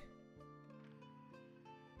me.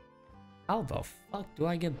 How the fuck do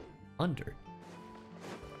I get under?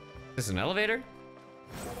 Is this an elevator?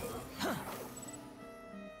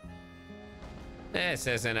 This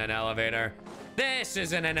isn't an elevator. This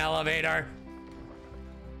isn't an elevator.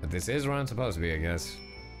 But this is where I'm supposed to be, I guess.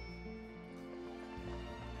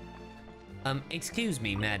 Excuse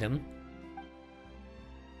me, madam.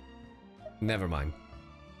 Never mind.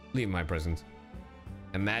 Leave my presence.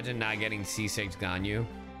 Imagine not getting C6 Ganyu.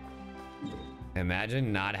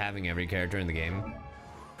 Imagine not having every character in the game.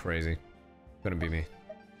 Crazy. Couldn't be me.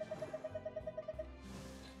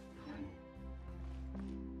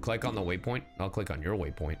 Click on the waypoint. I'll click on your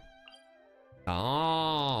waypoint.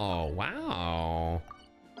 Oh, wow.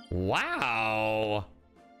 Wow.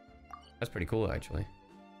 That's pretty cool, actually.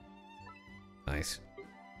 Nice.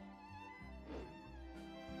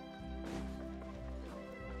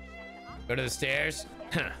 Go to the stairs?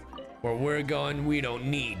 Huh. Where we're going, we don't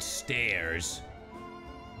need stairs.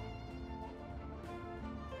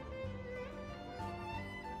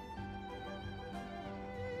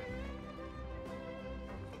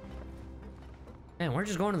 Man, we're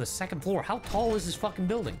just going to the second floor. How tall is this fucking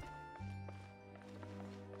building?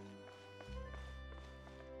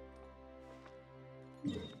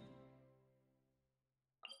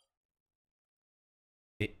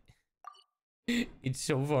 It's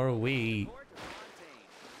so far away.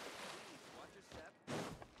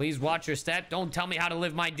 Please watch your step. Don't tell me how to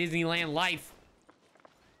live my Disneyland life.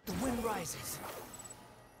 The wind rises.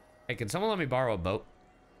 Hey, can someone let me borrow a boat?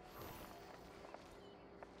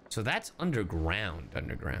 So that's underground.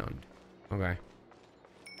 Okay.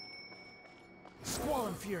 Squall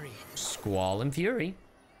and Fury. Squall and Fury.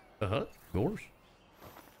 Uh-huh. Yours.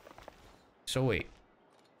 So wait.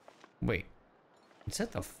 It's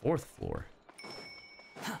at the 4th floor.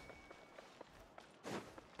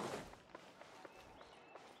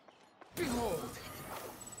 Behold.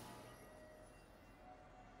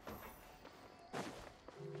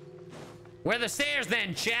 Where are the stairs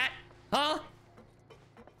then, chat? Huh?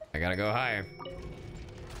 I gotta go higher.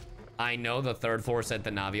 I know the 3rd floor set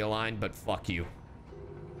the Navia line, but fuck you.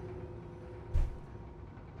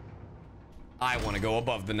 I want to go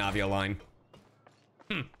above the Navia line.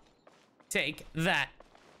 Take that.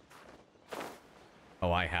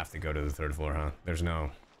 Oh, I have to go to the 3rd floor, huh? There's no...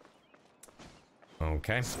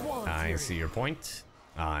 Okay. I see your point.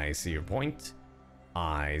 I see your point.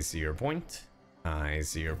 I see your point. I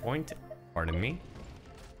see your point. Pardon me.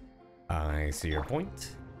 I see your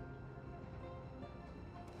point.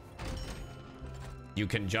 You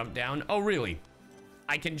can jump down? Oh, really?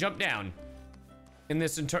 I can jump down. In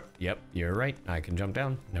this Yep, you're right. I can jump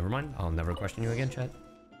down. Never mind. I'll never question you again, chat.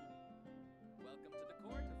 Welcome to the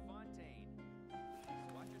court of Fontaine.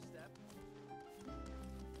 Watch your step.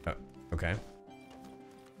 Oh, okay.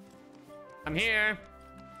 I'm here.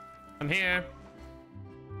 I'm here.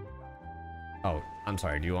 Oh, I'm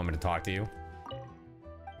sorry. Do you want me to talk to you?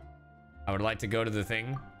 I would like to go to the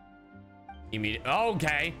thing. Immediate. Oh,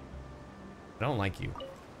 okay. I don't like you.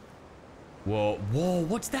 Whoa, whoa,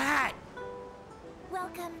 what's that?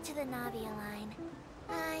 Welcome to the Navia line.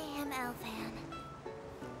 I am Elfan.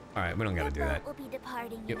 All right, we don't gotta do that. Will be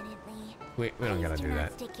departing imminently. We don't gotta do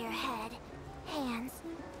that. Stick your head, hands,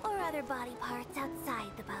 or other body parts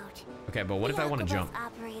outside the boat. Okay, but what if I want to jump?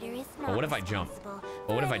 But what if I jump?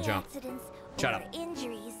 But what if I jump? Shut up.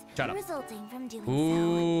 Injuries Shut up. resulting from doing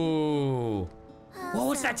Ooh. Whoa,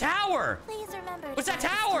 what's that tower? Please remember What's that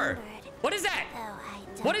tower? What is that?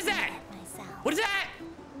 What is that? What is that?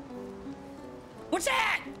 What's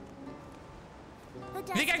that?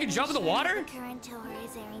 You think I can jump in the water?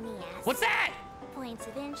 What's that? Points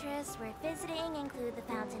of interest worth visiting include the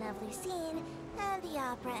Fountain of Lucine and the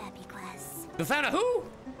Opera Epiclese. The fountain of who?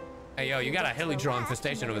 Hey, yo, you got a helitroll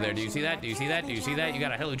infestation over there. Do you see that? Do you see that? Do you see that? You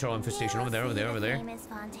got a helitroll infestation over there, over there, over there. Famous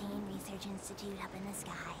Fontaine Research Institute up in the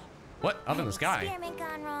sky. What? Up in the sky? Experiment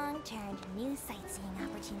gone wrong turned new sightseeing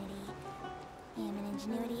opportunity. Human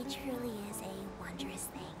ingenuity truly is a wondrous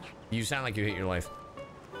thing. You sound like you hate your life.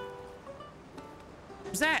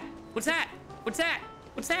 What's that? What's that? What's that?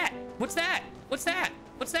 What's that? What's that? What's that?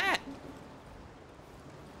 What's that?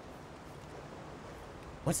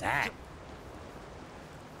 What's that?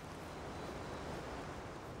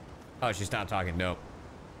 Oh, she stopped talking. Dope.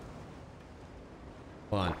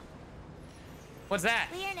 Hold on. What's that?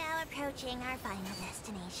 We are now approaching our final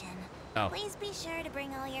destination. Oh. Please be sure to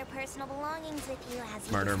bring all your personal belongings with you as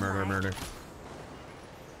you Murder, depart. murder, murder.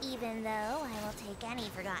 Even though I will take any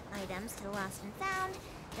forgotten items to the lost and found,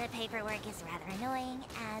 the paperwork is rather annoying,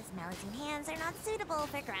 as Melusine hands are not suitable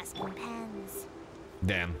for grasping pens.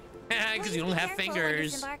 Damn. Because you don't have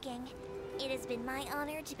fingers. Disembarking. It has been my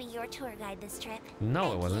honor to be your tour guide this trip.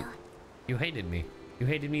 No, it wasn't. You hated me. You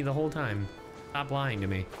hated me the whole time. Stop lying to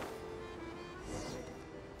me.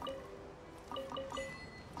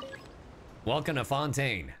 Welcome to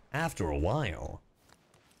Fontaine. After a while.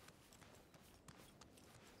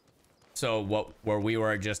 So where we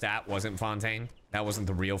were just at wasn't Fontaine? That wasn't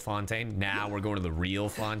the real Fontaine? Now we're going to the real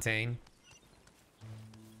Fontaine?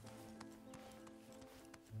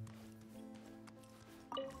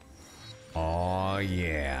 Oh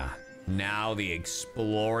yeah. Now the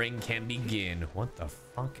exploring can begin. What the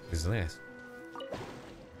fuck is this?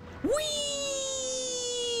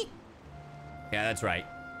 Whee! Yeah, that's right.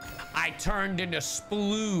 I turned into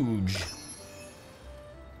Splooge.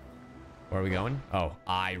 Where are we going? Oh,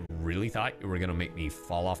 I really thought you were gonna make me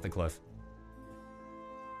fall off the cliff.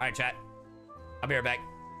 All right, chat. I'll be right back.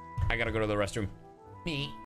 I gotta go to the restroom. Me.